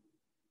about?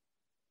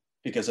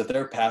 Because if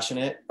they're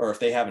passionate or if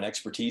they have an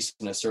expertise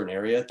in a certain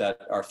area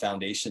that our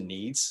foundation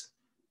needs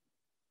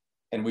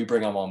and we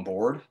bring them on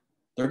board,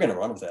 they're going to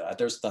run with it.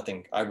 There's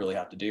nothing I really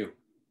have to do.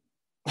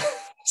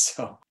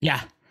 So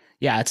yeah,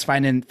 it's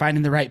finding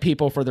the right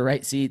people for the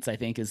right seats, I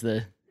think, is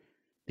the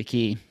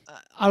key.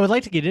 I would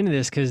like to get into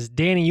this because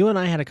Danny, you and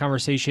I had a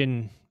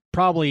conversation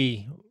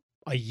probably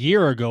a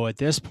year ago at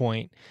this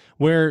point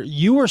where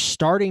you were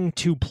starting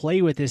to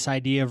play with this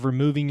idea of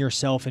removing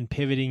yourself and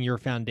pivoting your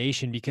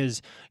foundation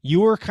because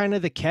you were kind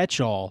of the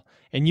catch-all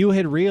and you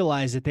had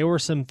realized that there were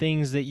some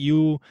things that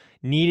you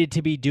needed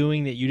to be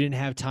doing that you didn't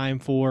have time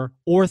for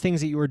or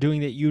things that you were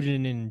doing that you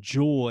didn't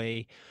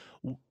enjoy.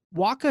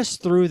 Walk us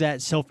through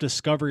that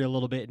self-discovery a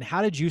little bit and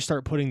how did you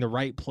start putting the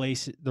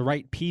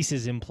right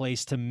pieces in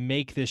place to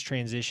make this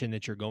transition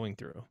that you're going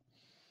through?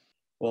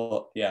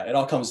 Well, yeah, it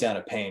all comes down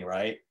to pain,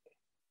 right?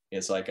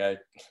 It's like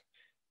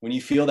when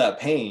you feel that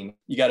pain,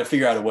 you got to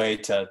figure out a way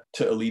to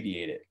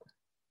alleviate it.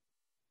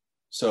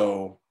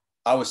 So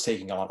I was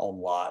taking on a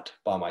lot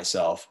by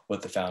myself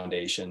with the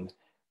foundation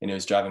and it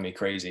was driving me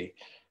crazy.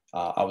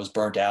 I was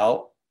burnt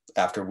out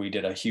after we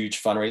did a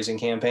huge fundraising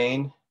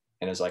campaign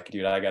and it was like,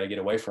 dude, I got to get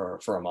away for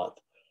a month.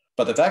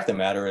 But the fact of the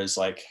matter is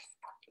like,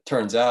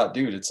 turns out,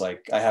 dude, it's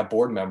like, I have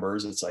board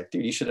members. It's like,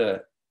 dude, you should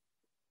have,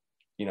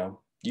 you know,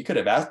 you could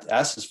have asked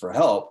us for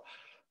help.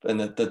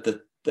 And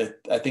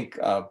I think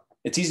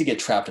it's easy to get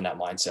trapped in that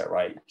mindset,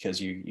 right?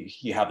 Because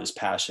you have this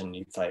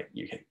passion,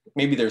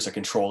 maybe there's a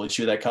control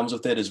issue that comes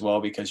with it as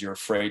well, because you're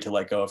afraid to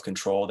let go of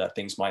control, that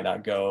things might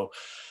not go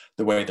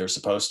the way they're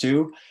supposed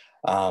to.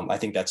 I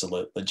think that's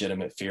a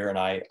legitimate fear. And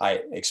I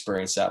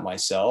experienced that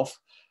myself.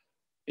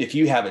 if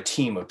you have a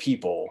team of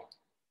people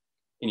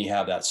and you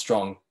have that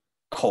strong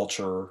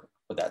culture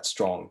or that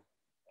strong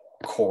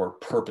core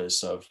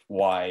purpose of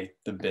why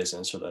the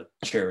business or the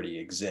charity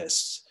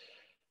exists,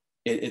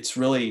 it's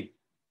really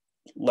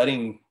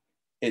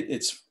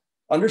it's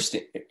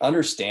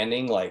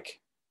understanding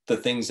like the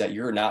things that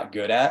you're not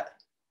good at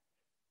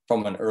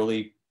from an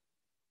early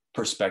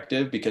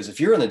perspective. Because if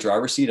you're in the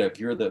driver's seat, if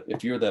you're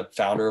the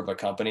founder of a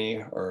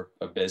company or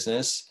a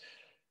business,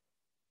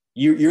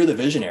 you're the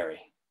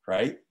visionary,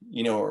 right?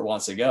 You know where it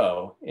wants to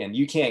go, and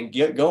you can't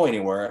go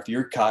anywhere if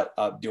you're caught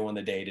up doing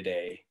the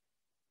day-to-day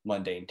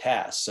mundane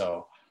tasks.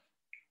 So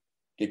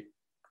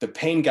the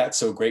pain got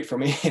so great for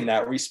me in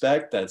that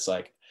respect that it's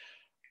like,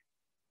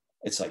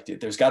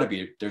 dude, there's got to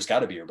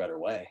be a better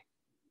way.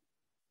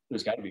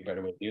 There's got to be a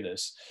better way to do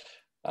this.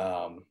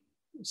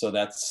 So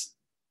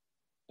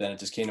then it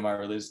just came to my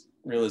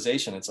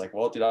realization. It's like,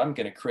 well, dude, I'm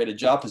going to create a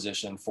job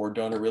position for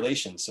donor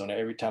relations. So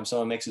every time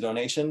someone makes a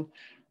donation,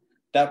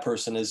 that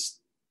person is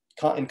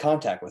in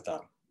contact with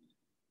them.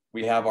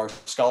 We have our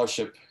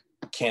scholarship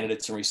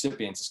candidates and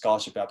recipients, a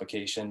scholarship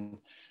application.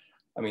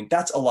 I mean,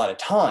 that's a lot of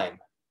time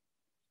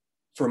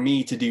for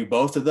me to do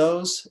both of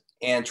those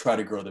and try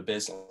to grow the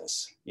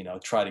business,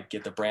 try to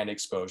get the brand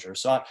exposure.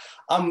 So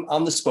I'm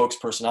the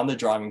spokesperson. I'm the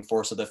driving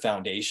force of the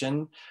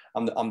foundation.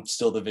 I'm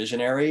still the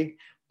visionary,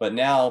 but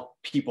now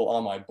people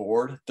on my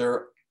board,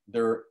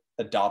 they're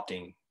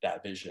adopting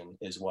that vision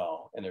as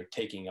well. And they're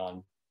taking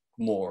on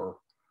more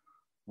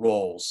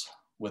roles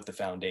with the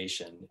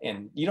foundation.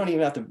 And you don't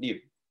even have to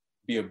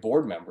be a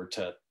board member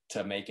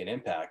to make an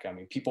impact. I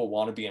mean, people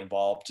want to be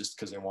involved just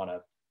because they want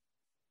to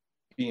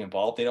be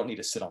involved. They don't need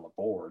to sit on the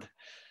board.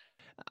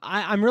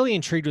 I'm really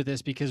intrigued with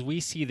this because we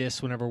see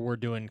this whenever we're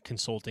doing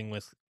consulting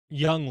with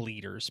young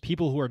leaders,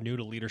 people who are new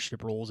to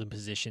leadership roles and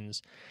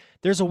positions.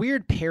 There's a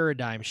weird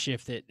paradigm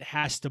shift that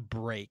has to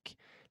break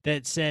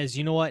that says,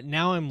 you know what,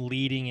 now I'm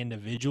leading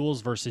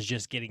individuals versus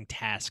just getting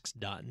tasks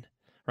done,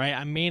 right?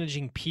 I'm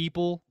managing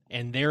people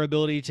and their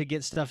ability to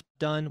get stuff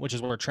done, which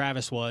is where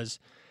Travis was.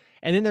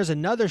 And then there's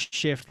another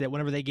shift that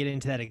whenever they get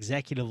into that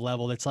executive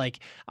level, that's like,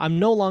 I'm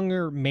no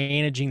longer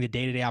managing the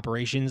day-to-day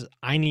operations.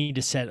 I need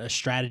to set a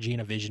strategy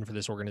and a vision for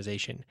this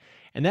organization.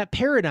 And that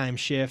paradigm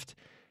shift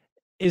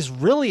is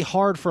really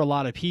hard for a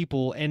lot of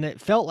people. And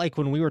it felt like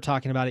when we were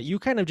talking about it, you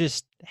kind of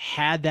just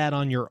had that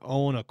on your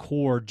own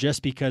accord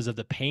just because of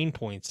the pain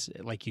points,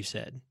 like you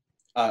said.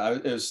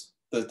 It was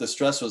the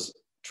stress was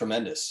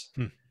tremendous.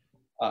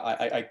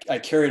 I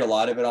carried a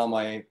lot of it on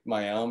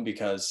my own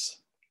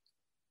because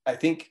I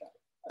think,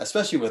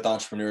 especially with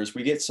entrepreneurs,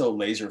 we get so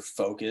laser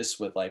focused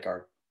with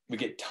we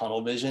get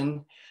tunnel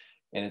vision,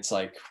 and it's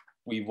like,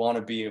 we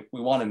want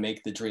to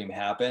make the dream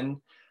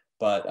happen.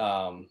 But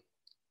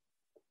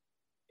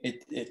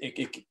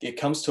it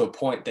comes to a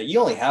point that you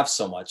only have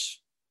so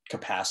much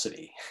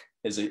capacity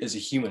as a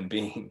human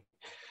being,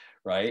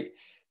 right?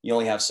 You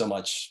only have so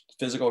much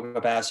physical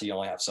capacity. You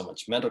only have so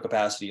much mental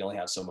capacity. You only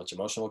have so much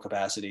emotional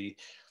capacity.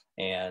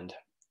 And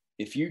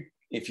if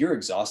you're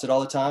exhausted all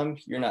the time,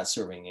 you're not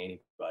serving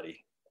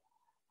anybody.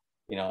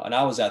 And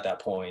I was at that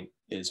point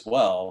as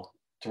well,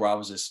 to where I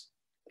was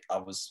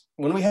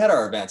when we had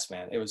our events,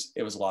 man, it was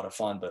a lot of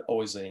fun, but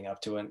always leading up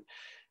to it,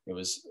 it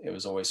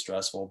was always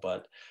stressful.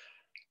 But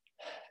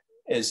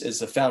as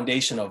the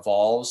foundation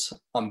evolves,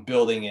 I'm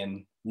building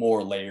in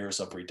more layers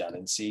of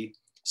redundancy.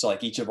 So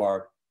like each of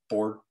our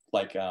board,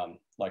 like our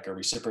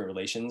recipient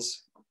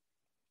relations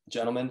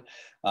gentleman,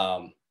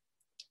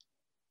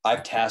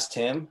 I've tasked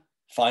him,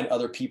 find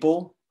other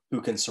people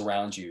who can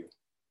surround you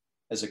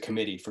as a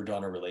committee for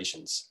donor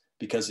relations.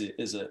 Because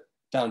as a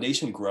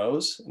foundation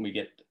grows and we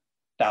get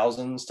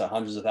thousands to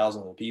hundreds of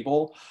thousands of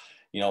people,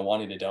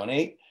 wanting to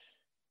donate,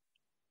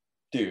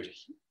 dude,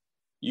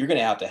 you're going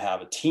to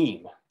have a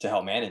team to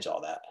help manage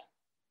all that.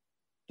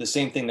 The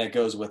same thing that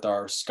goes with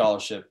our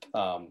scholarship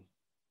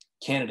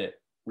candidate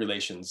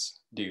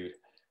relations, dude.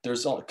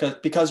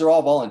 Because they're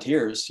all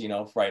volunteers,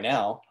 right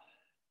now,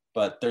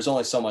 but there's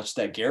only so much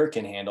that Garrett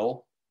can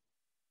handle.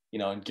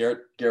 And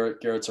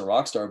Garrett's a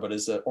rock star, but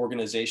as the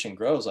organization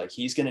grows, like,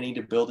 he's going to need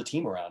to build a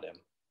team around him.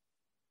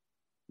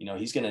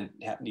 He's going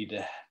to need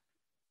to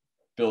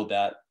build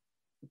that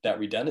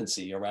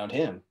redundancy around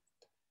him.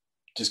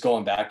 Just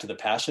going back to the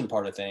passion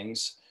part of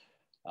things.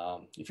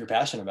 If you're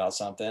passionate about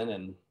something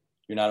and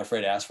you're not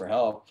afraid to ask for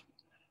help,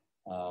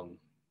 I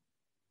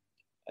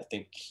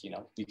think,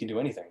 you can do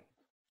anything.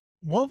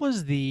 I want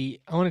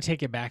to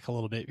take it back a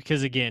little bit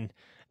because, again,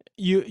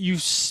 you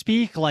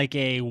speak like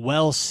a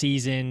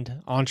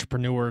well-seasoned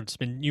entrepreneur.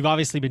 You've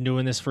obviously been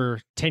doing this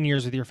for 10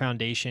 years with your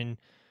foundation.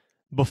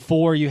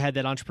 Before you had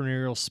that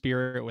entrepreneurial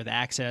spirit with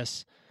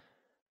Access,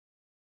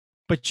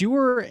 but you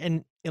were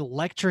an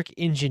electric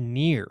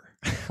engineer.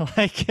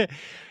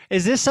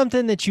 Is this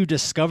something that you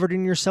discovered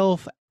in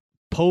yourself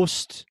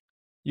post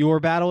your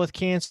battle with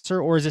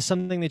cancer, or is this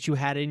something that you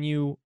had in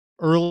you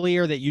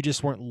earlier that you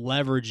just weren't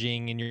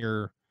leveraging in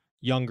your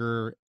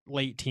younger,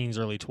 late teens,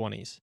 early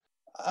 20s?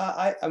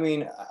 I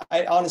mean,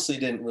 I honestly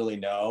didn't really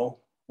know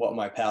what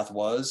my path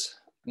was.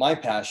 My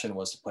passion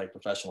was to play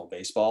professional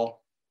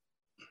baseball.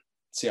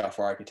 see how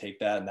far I could take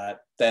that. And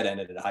that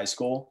ended at high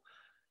school,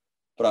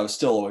 but I was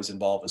still always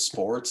involved with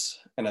sports.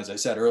 And as I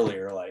said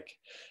earlier, like,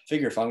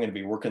 figure if I'm going to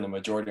be working the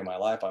majority of my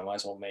life, I might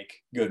as well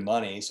make good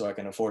money so I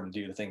can afford to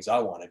do the things I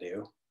want to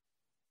do.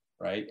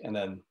 Right. And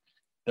then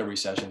the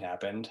recession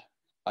happened.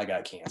 I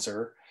got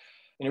cancer.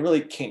 And it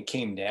really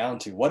came down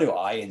to, what do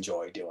I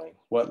enjoy doing?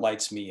 What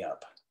lights me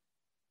up?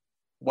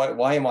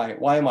 Why am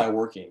I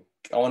working?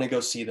 I want to go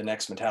see the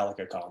next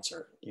Metallica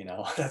concert. You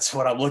know, that's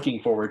what I'm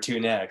looking forward to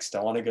next.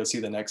 I want to go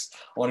to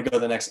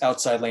the next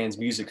Outside Lands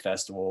Music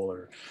Festival,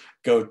 or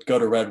go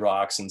to Red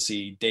Rocks and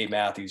see Dave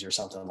Matthews or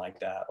something like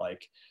that.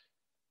 Like,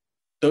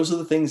 those are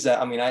the things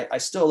that, I mean, I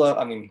still love.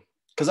 I mean,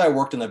 because I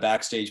worked in the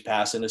backstage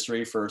pass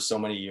industry for so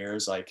many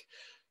years. Like,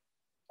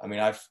 I mean,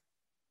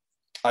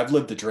 I've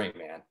lived the dream,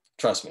 man.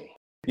 Trust me.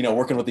 You know,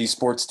 working with these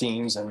sports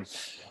teams and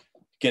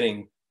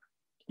getting,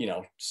 you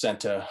know,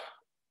 sent to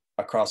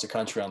across the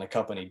country on the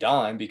company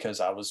dime because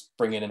I was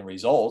bringing in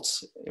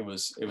results. It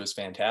was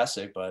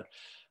fantastic. But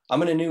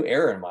I'm in a new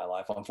era in my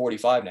life. I'm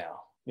 45 now.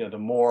 You know, the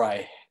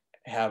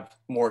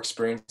more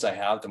experience I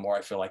have, the more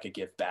I feel like I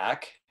give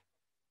back.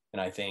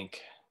 And I think,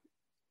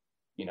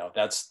 you know,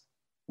 that's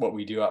what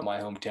we do at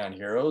My Hometown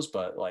Heroes.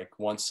 But like,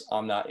 once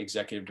I'm not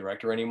executive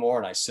director anymore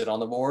and I sit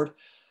on the board,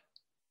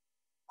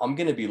 I'm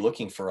going to be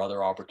looking for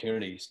other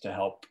opportunities to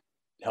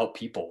help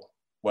people,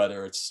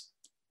 whether it's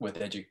with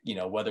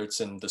whether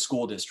it's in the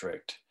school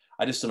district.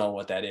 I just don't know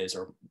what that is.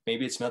 Or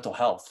maybe it's mental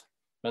health.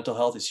 Mental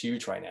health is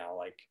huge right now.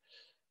 Like,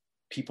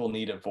 people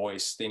need a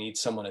voice. They need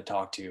someone to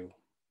talk to,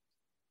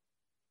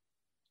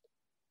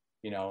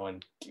 you know.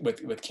 And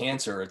with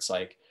cancer, it's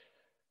like,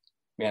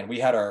 man, we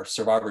had our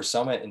Survivor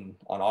Summit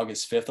on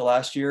August 5th of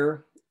last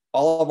year.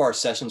 All of our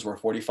sessions were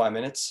 45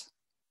 minutes.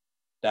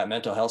 That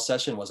mental health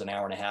session was an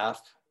hour and a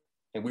half.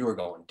 And we were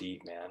going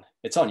deep, man.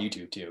 It's on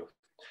YouTube too.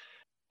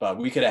 But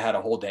we could have had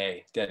a whole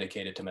day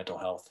dedicated to mental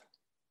health.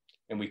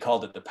 And we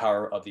called it the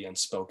power of the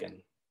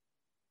unspoken.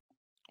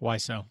 Why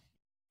so?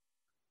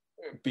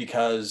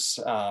 Because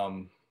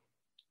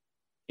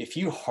if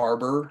you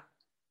harbor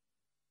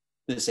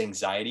this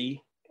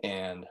anxiety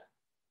and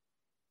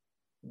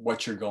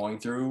what you're going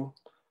through,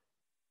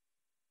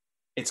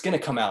 it's going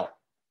to come out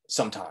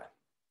sometime,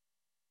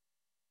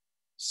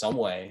 some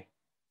way,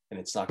 and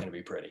it's not going to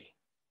be pretty.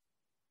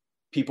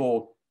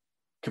 People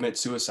commit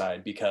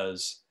suicide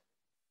because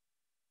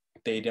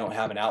they don't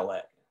have an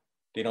outlet.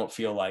 They don't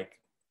feel like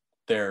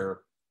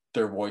their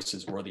voice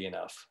is worthy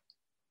enough.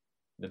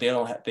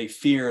 They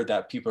fear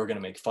that people are going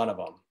to make fun of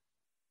them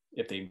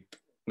if they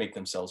make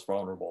themselves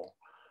vulnerable.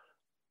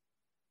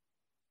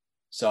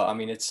 So, I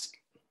mean,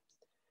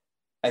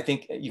 I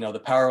think, you know, the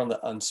power on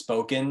the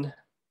unspoken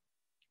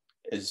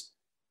is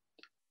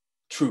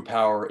true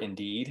power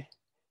indeed.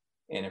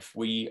 And if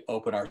we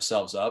open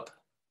ourselves up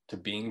to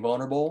being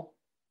vulnerable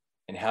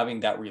and having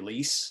that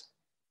release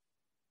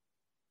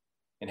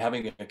and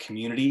having a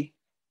community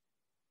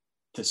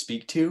to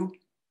speak to,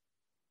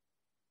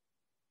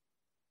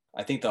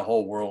 I think the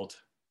whole world,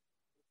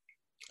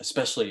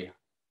 especially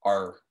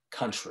our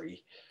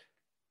country,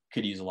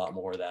 could use a lot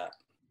more of that.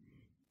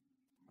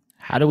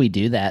 How do we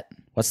do that?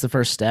 What's the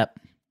first step?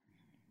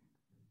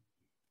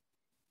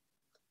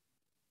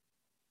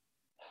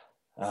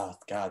 Oh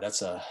God,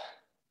 that's a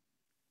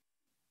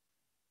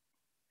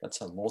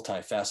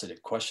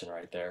multifaceted question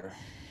right there.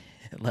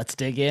 Let's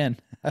dig in.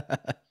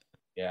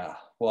 Yeah.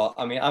 Well,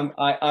 I mean,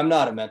 I'm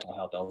not a mental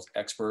health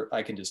expert.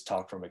 I can just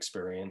talk from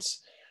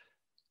experience.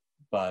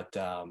 But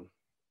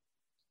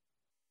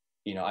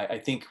you know, I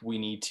think we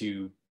need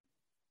to.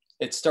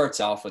 It starts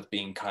off with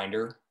being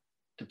kinder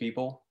to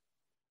people.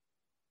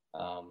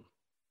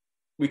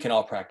 We can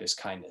all practice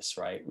kindness,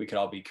 right? We could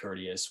all be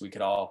courteous. We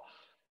could all,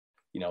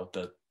 you know,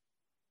 the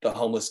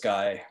homeless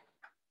guy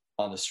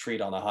on the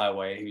street on the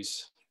highway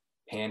who's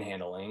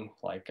panhandling,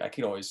 like, I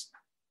could always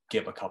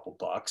give a couple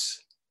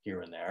bucks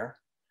here and there.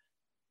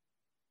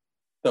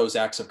 Those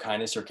acts of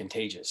kindness are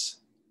contagious.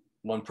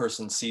 One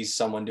person sees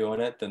someone doing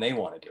it, then they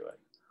want to do it.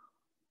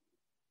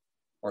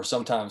 Or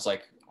sometimes,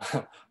 like,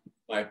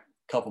 a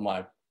couple of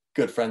my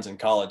good friends in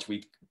college,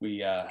 we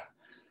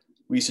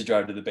used to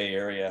drive to the Bay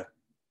Area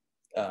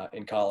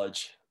in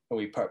college, and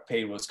we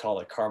paid what's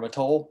called a karma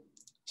toll.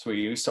 So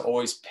we used to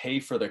always pay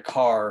for the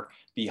car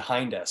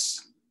behind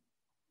us,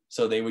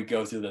 so they would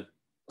go through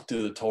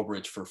the toll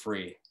bridge for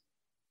free.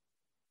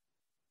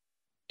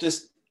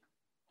 Just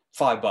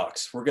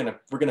 $5. We're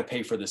gonna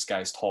pay for this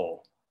guy's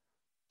toll.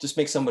 Just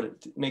make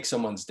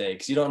someone's day,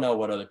 because you don't know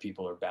what other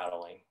people are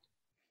battling.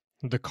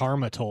 The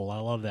karma toll. I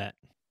love that.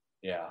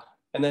 Yeah,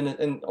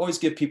 and always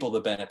give people the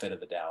benefit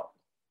of the doubt.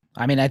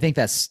 I mean, I think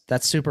that's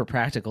super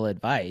practical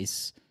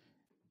advice.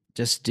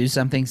 Just do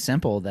something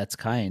simple that's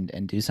kind,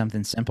 and do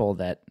something simple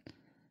that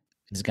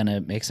is going to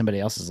make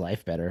somebody else's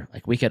life better.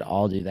 Like, we could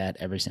all do that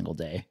every single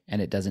day,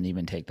 and it doesn't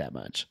even take that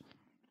much.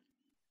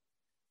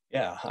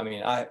 Yeah. I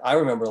mean, I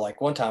remember,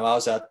 like, one time I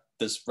was at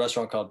this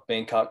restaurant called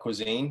Bangkok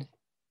Cuisine,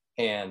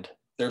 and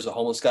there's a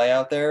homeless guy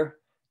out there,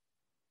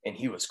 and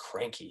he was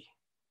cranky.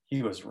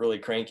 He was really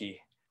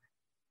cranky.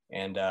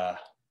 And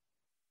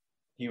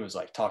he was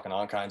like talking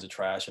all kinds of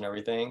trash and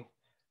everything.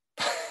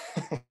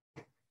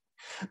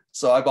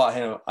 So I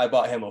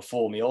bought him a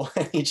full meal,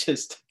 and he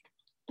just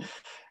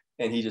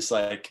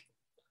like,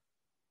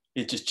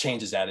 it just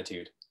changed his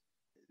attitude.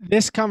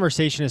 This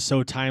conversation is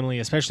so timely,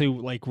 especially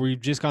like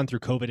we've just gone through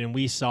COVID and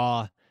we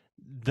saw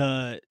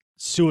the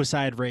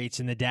suicide rates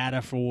and the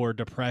data for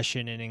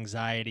depression and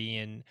anxiety,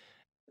 and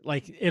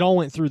like it all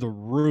went through the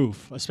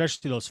roof,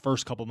 especially those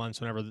first couple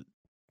months whenever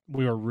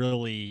we were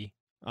really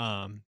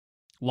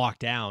locked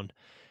down.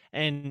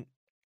 And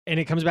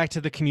it comes back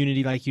to the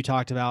community like you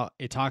talked about.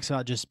 It talks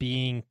about just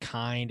being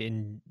kind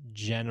and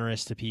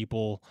generous to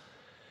people.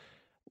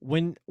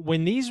 When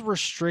these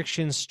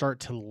restrictions start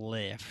to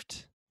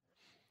lift,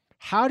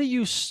 how do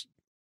you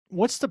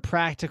what's the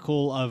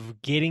practical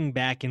of getting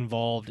back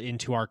involved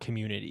into our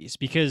communities?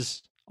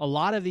 Because a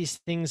lot of these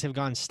things have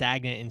gone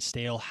stagnant and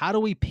stale. How do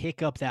we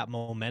pick up that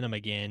momentum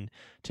again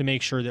to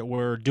make sure that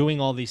we're doing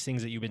all these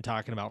things that you've been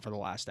talking about for the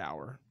last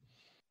hour?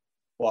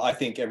 Well, I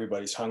think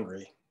everybody's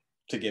hungry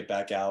to get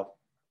back out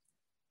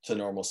to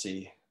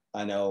normalcy.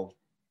 I know,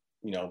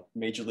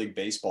 Major League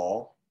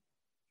Baseball,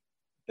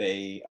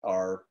 they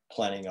are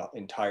planning an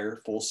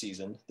entire full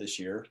season this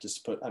year.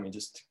 Just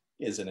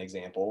as an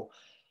example,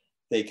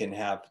 they can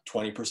have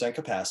 20%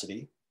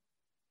 capacity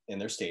in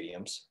their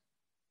stadiums.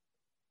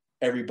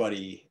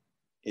 Everybody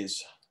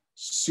is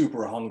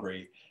super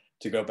hungry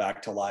to go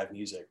back to live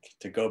music,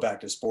 to go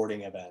back to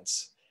sporting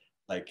events.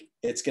 Like,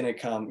 it's going to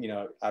come,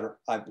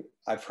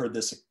 I've heard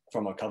this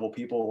from a couple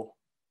people,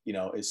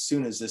 as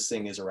soon as this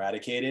thing is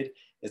eradicated,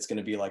 it's going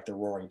to be like the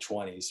roaring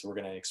 20s. We're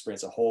going to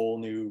experience a whole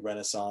new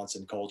renaissance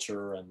in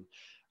culture, and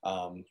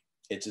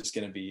it's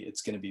going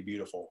to be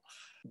beautiful.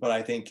 But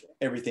I think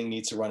everything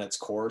needs to run its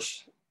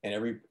course,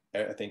 and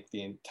I think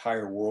the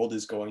entire world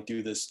is going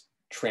through this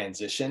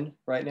transition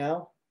right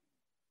now.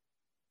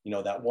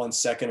 That 1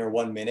 second or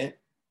 1 minute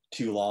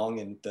too long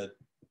in the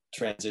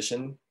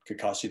transition could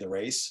cost you the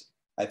race.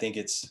 I think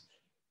it's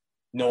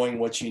knowing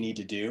what you need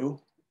to do,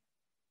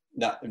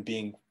 not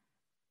being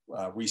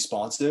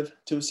responsive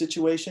to a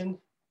situation,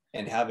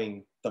 and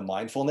having the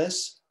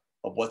mindfulness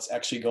of what's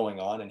actually going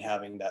on, and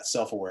having that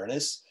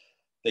self-awareness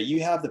that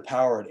you have the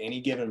power at any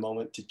given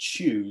moment to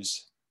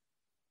choose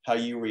how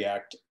you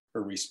react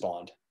or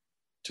respond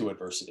to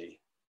adversity.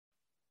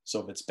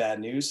 So if it's bad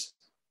news,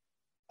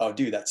 oh,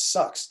 dude, that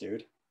sucks,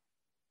 dude.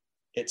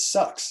 It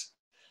sucks.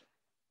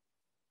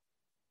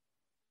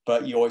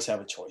 But you always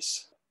have a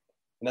choice.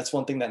 And that's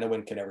one thing that no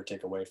one can ever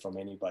take away from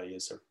anybody,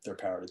 is their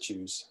power to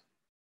choose.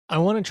 I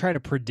want to try to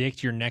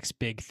predict your next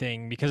big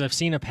thing because I've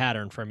seen a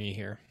pattern from you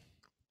here.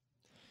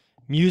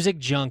 Music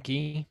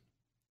junkie,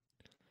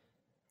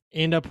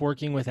 end up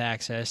working with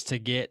Access to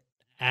get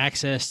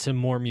access to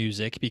more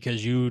music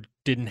because you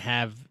didn't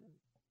have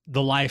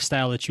the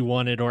lifestyle that you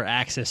wanted or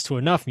access to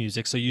enough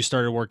music. So you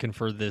started working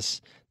for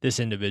this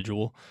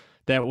individual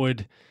that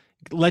would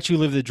let you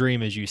live the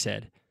dream, as you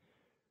said.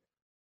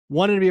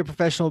 Wanted to be a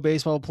professional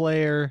baseball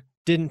player,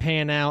 didn't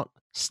pan out,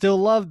 still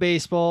love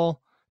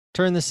baseball,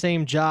 turned the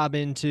same job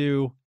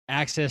into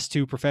access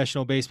to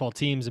professional baseball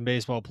teams and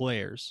baseball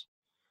players.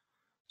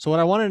 So what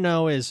I want to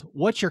know is,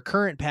 what's your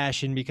current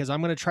passion? Because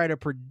I'm going to try to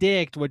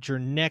predict what your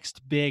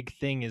next big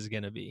thing is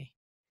going to be.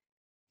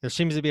 There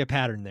seems to be a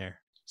pattern there.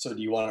 So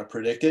do you want to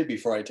predict it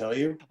before I tell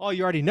you? Oh,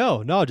 you already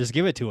know. No, just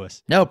give it to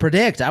us. No,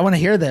 predict. I want to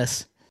hear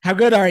this. How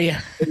good are you?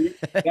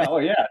 Yeah. Oh,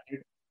 yeah.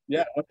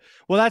 Yeah.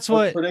 Well,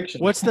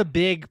 what's the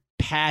big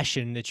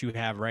passion that you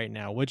have right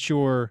now? What's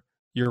your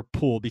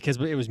pool? Because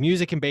it was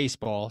music and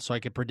baseball, so I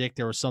could predict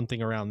there was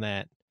something around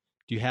that.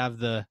 Do you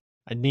have I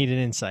need an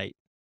insight,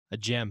 a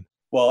gem?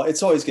 Well,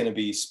 it's always going to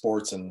be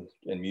sports and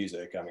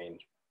music. I mean,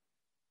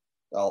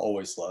 I'll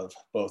always love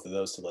both of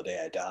those till the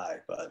day I die.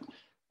 But,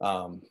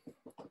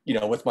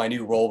 with my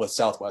new role with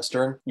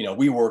Southwestern,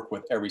 we work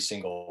with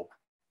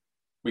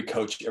we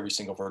coach every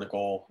single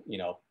vertical,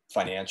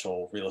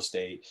 financial, real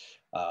estate,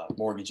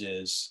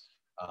 mortgages,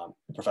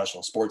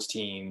 professional sports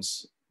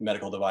teams,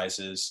 medical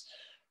devices,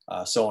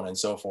 so on and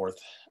so forth.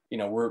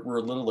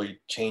 We're literally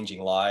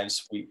changing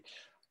lives.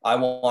 I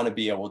want to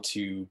be able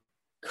to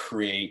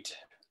create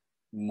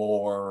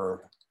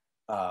more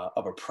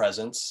of a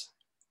presence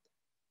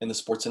in the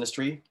sports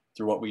industry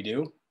through what we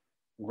do.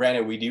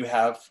 Granted, we do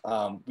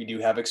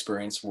have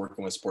experience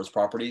working with sports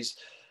properties,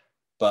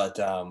 but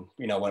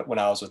when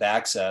I was with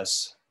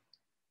Access,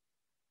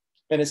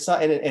 and it's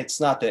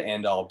not the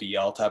end all be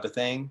all type of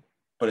thing,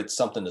 but it's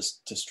something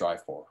to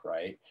strive for,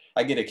 right?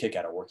 I get a kick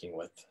out of working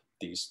with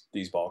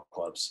these ball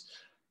clubs,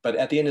 but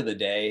at the end of the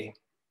day,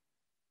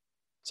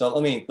 so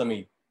let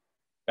me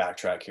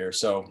backtrack here.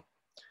 So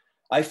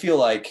I feel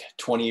like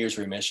 20 years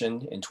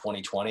remission in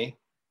 2020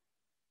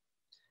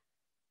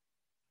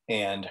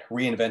 and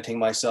reinventing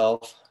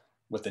myself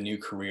with a new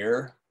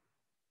career.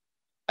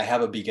 I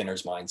have a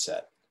beginner's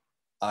mindset.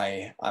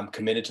 I'm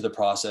committed to the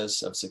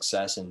process of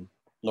success and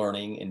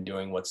learning and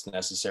doing what's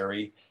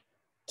necessary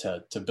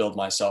to build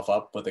myself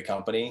up with the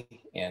company,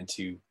 and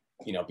to,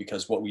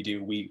 because what we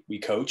do, we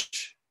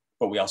coach,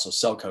 but we also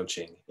sell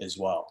coaching as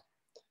well.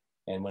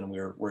 And when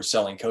we're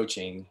selling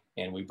coaching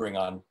and we bring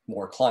on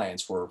more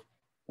clients, we're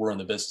in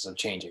the business of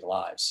changing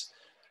lives.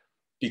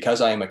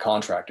 because I am a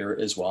contractor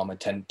as well, I'm a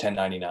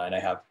 1099, I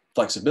have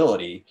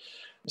flexibility.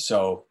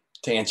 So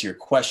to answer your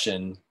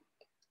question,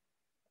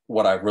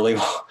 what I'm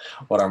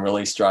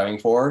really striving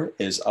for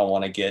is I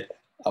want to get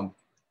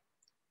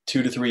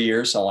 2 to 3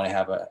 years. I want to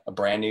have a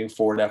brand new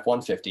Ford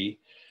F-150,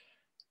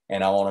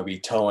 and I want to be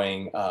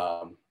towing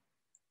a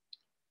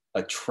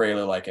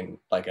trailer like an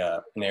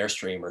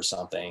Airstream or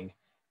something,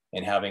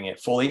 and having it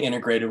fully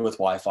integrated with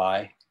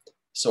Wi-Fi,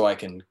 so I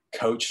can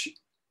coach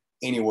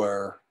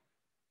anywhere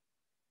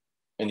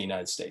in the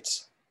United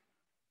States,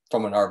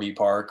 from an RV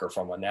park or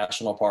from a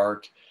national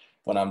park.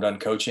 When I'm done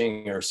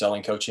coaching or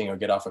selling coaching or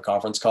get off a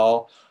conference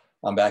call,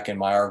 I'm back in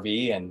my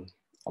RV and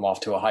I'm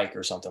off to a hike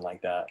or something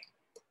like that.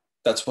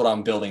 That's what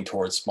I'm building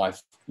towards.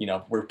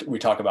 We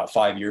talk about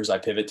 5 years, I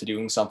pivot to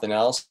doing something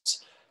else.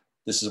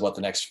 This is what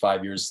the next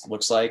 5 years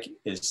looks like,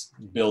 is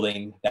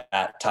building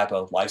that type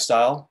of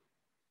lifestyle.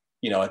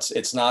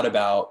 It's not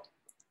about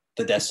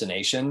the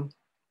destination.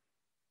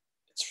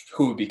 It's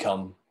who we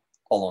become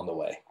along the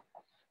way,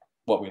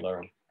 what we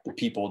learn, the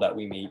people that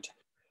we meet,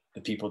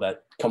 the people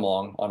that come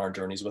along on our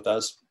journeys with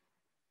us.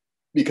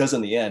 Because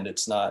in the end,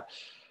 it's not,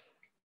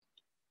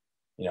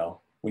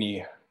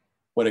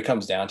 what it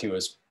comes down to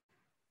is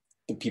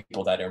the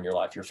people that are in your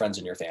life, your friends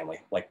and your family.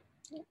 Like,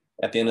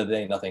 at the end of the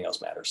day, nothing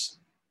else matters.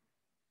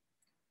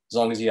 As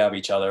long as you have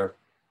each other,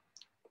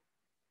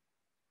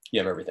 you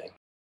have everything.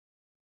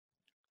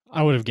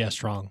 I would have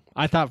guessed wrong.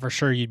 I thought for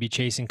sure you'd be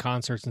chasing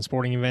concerts and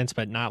sporting events,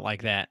 but not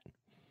like that.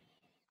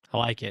 I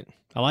like it.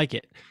 Well,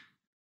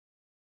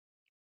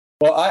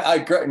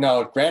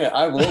 granted,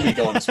 I will be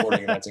going to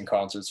sporting events and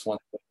concerts one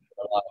day.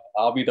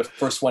 I'll be the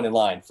first one in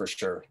line for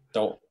sure.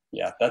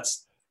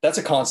 That's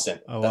a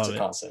constant. That's a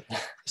constant.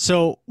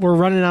 So we're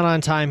running out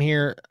on time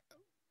here.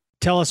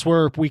 Tell us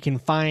where we can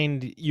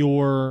find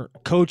your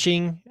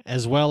coaching,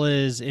 as well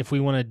as if we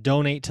want to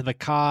donate to the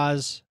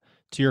cause,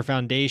 to your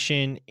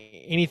foundation,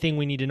 anything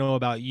we need to know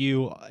about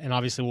you. And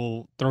obviously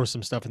we'll throw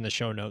some stuff in the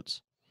show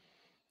notes.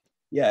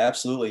 Yeah,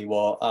 absolutely.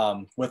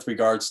 Well, with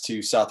regards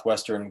to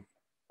Southwestern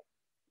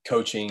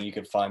coaching, you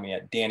can find me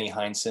at Danny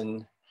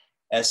Heinsohn,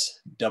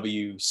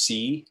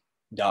 SWC.com.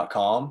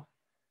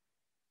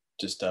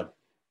 Just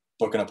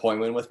book an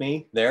appointment with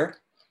me there.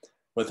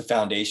 With the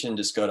foundation,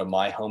 just go to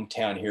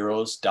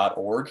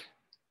myhometownheroes.org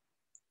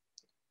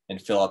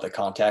and fill out the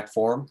contact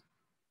form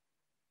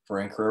for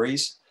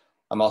inquiries.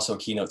 I'm also a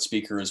keynote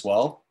speaker as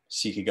well.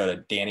 So you could go to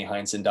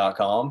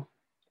DannyHeinsohn.com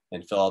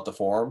and fill out the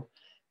form.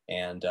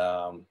 And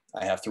I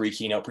have 3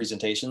 keynote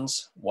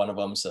presentations. One of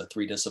them is the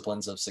 3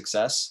 disciplines of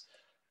success,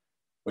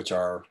 which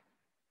are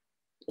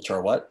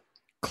what?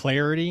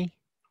 Clarity,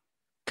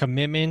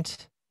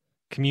 commitment,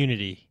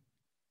 community.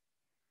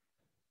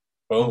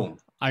 Boom.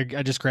 I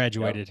just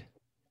graduated. Yep.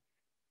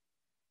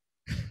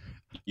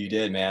 You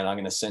did, man. I'm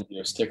going to send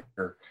you a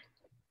sticker.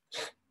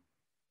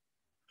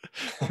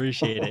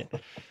 Appreciate it.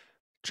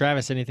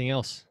 Travis, anything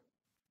else?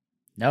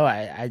 No,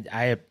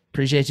 I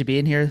appreciate you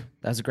being here.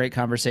 That was a great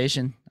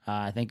conversation.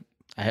 I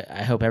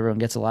hope everyone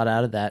gets a lot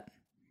out of that.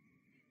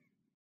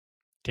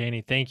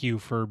 Danny, thank you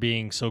for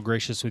being so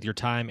gracious with your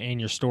time and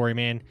your story,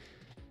 man.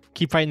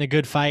 Keep fighting the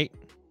good fight.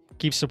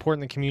 Keep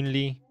supporting the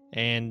community,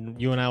 and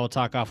you and I will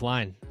talk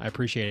offline. I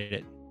appreciate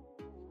it.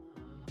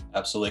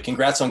 Absolutely.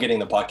 Congrats on getting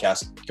the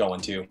podcast going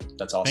too.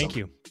 That's awesome. Thank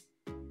you.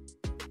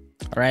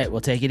 All right.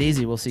 Well, take it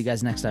easy. We'll see you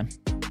guys next time.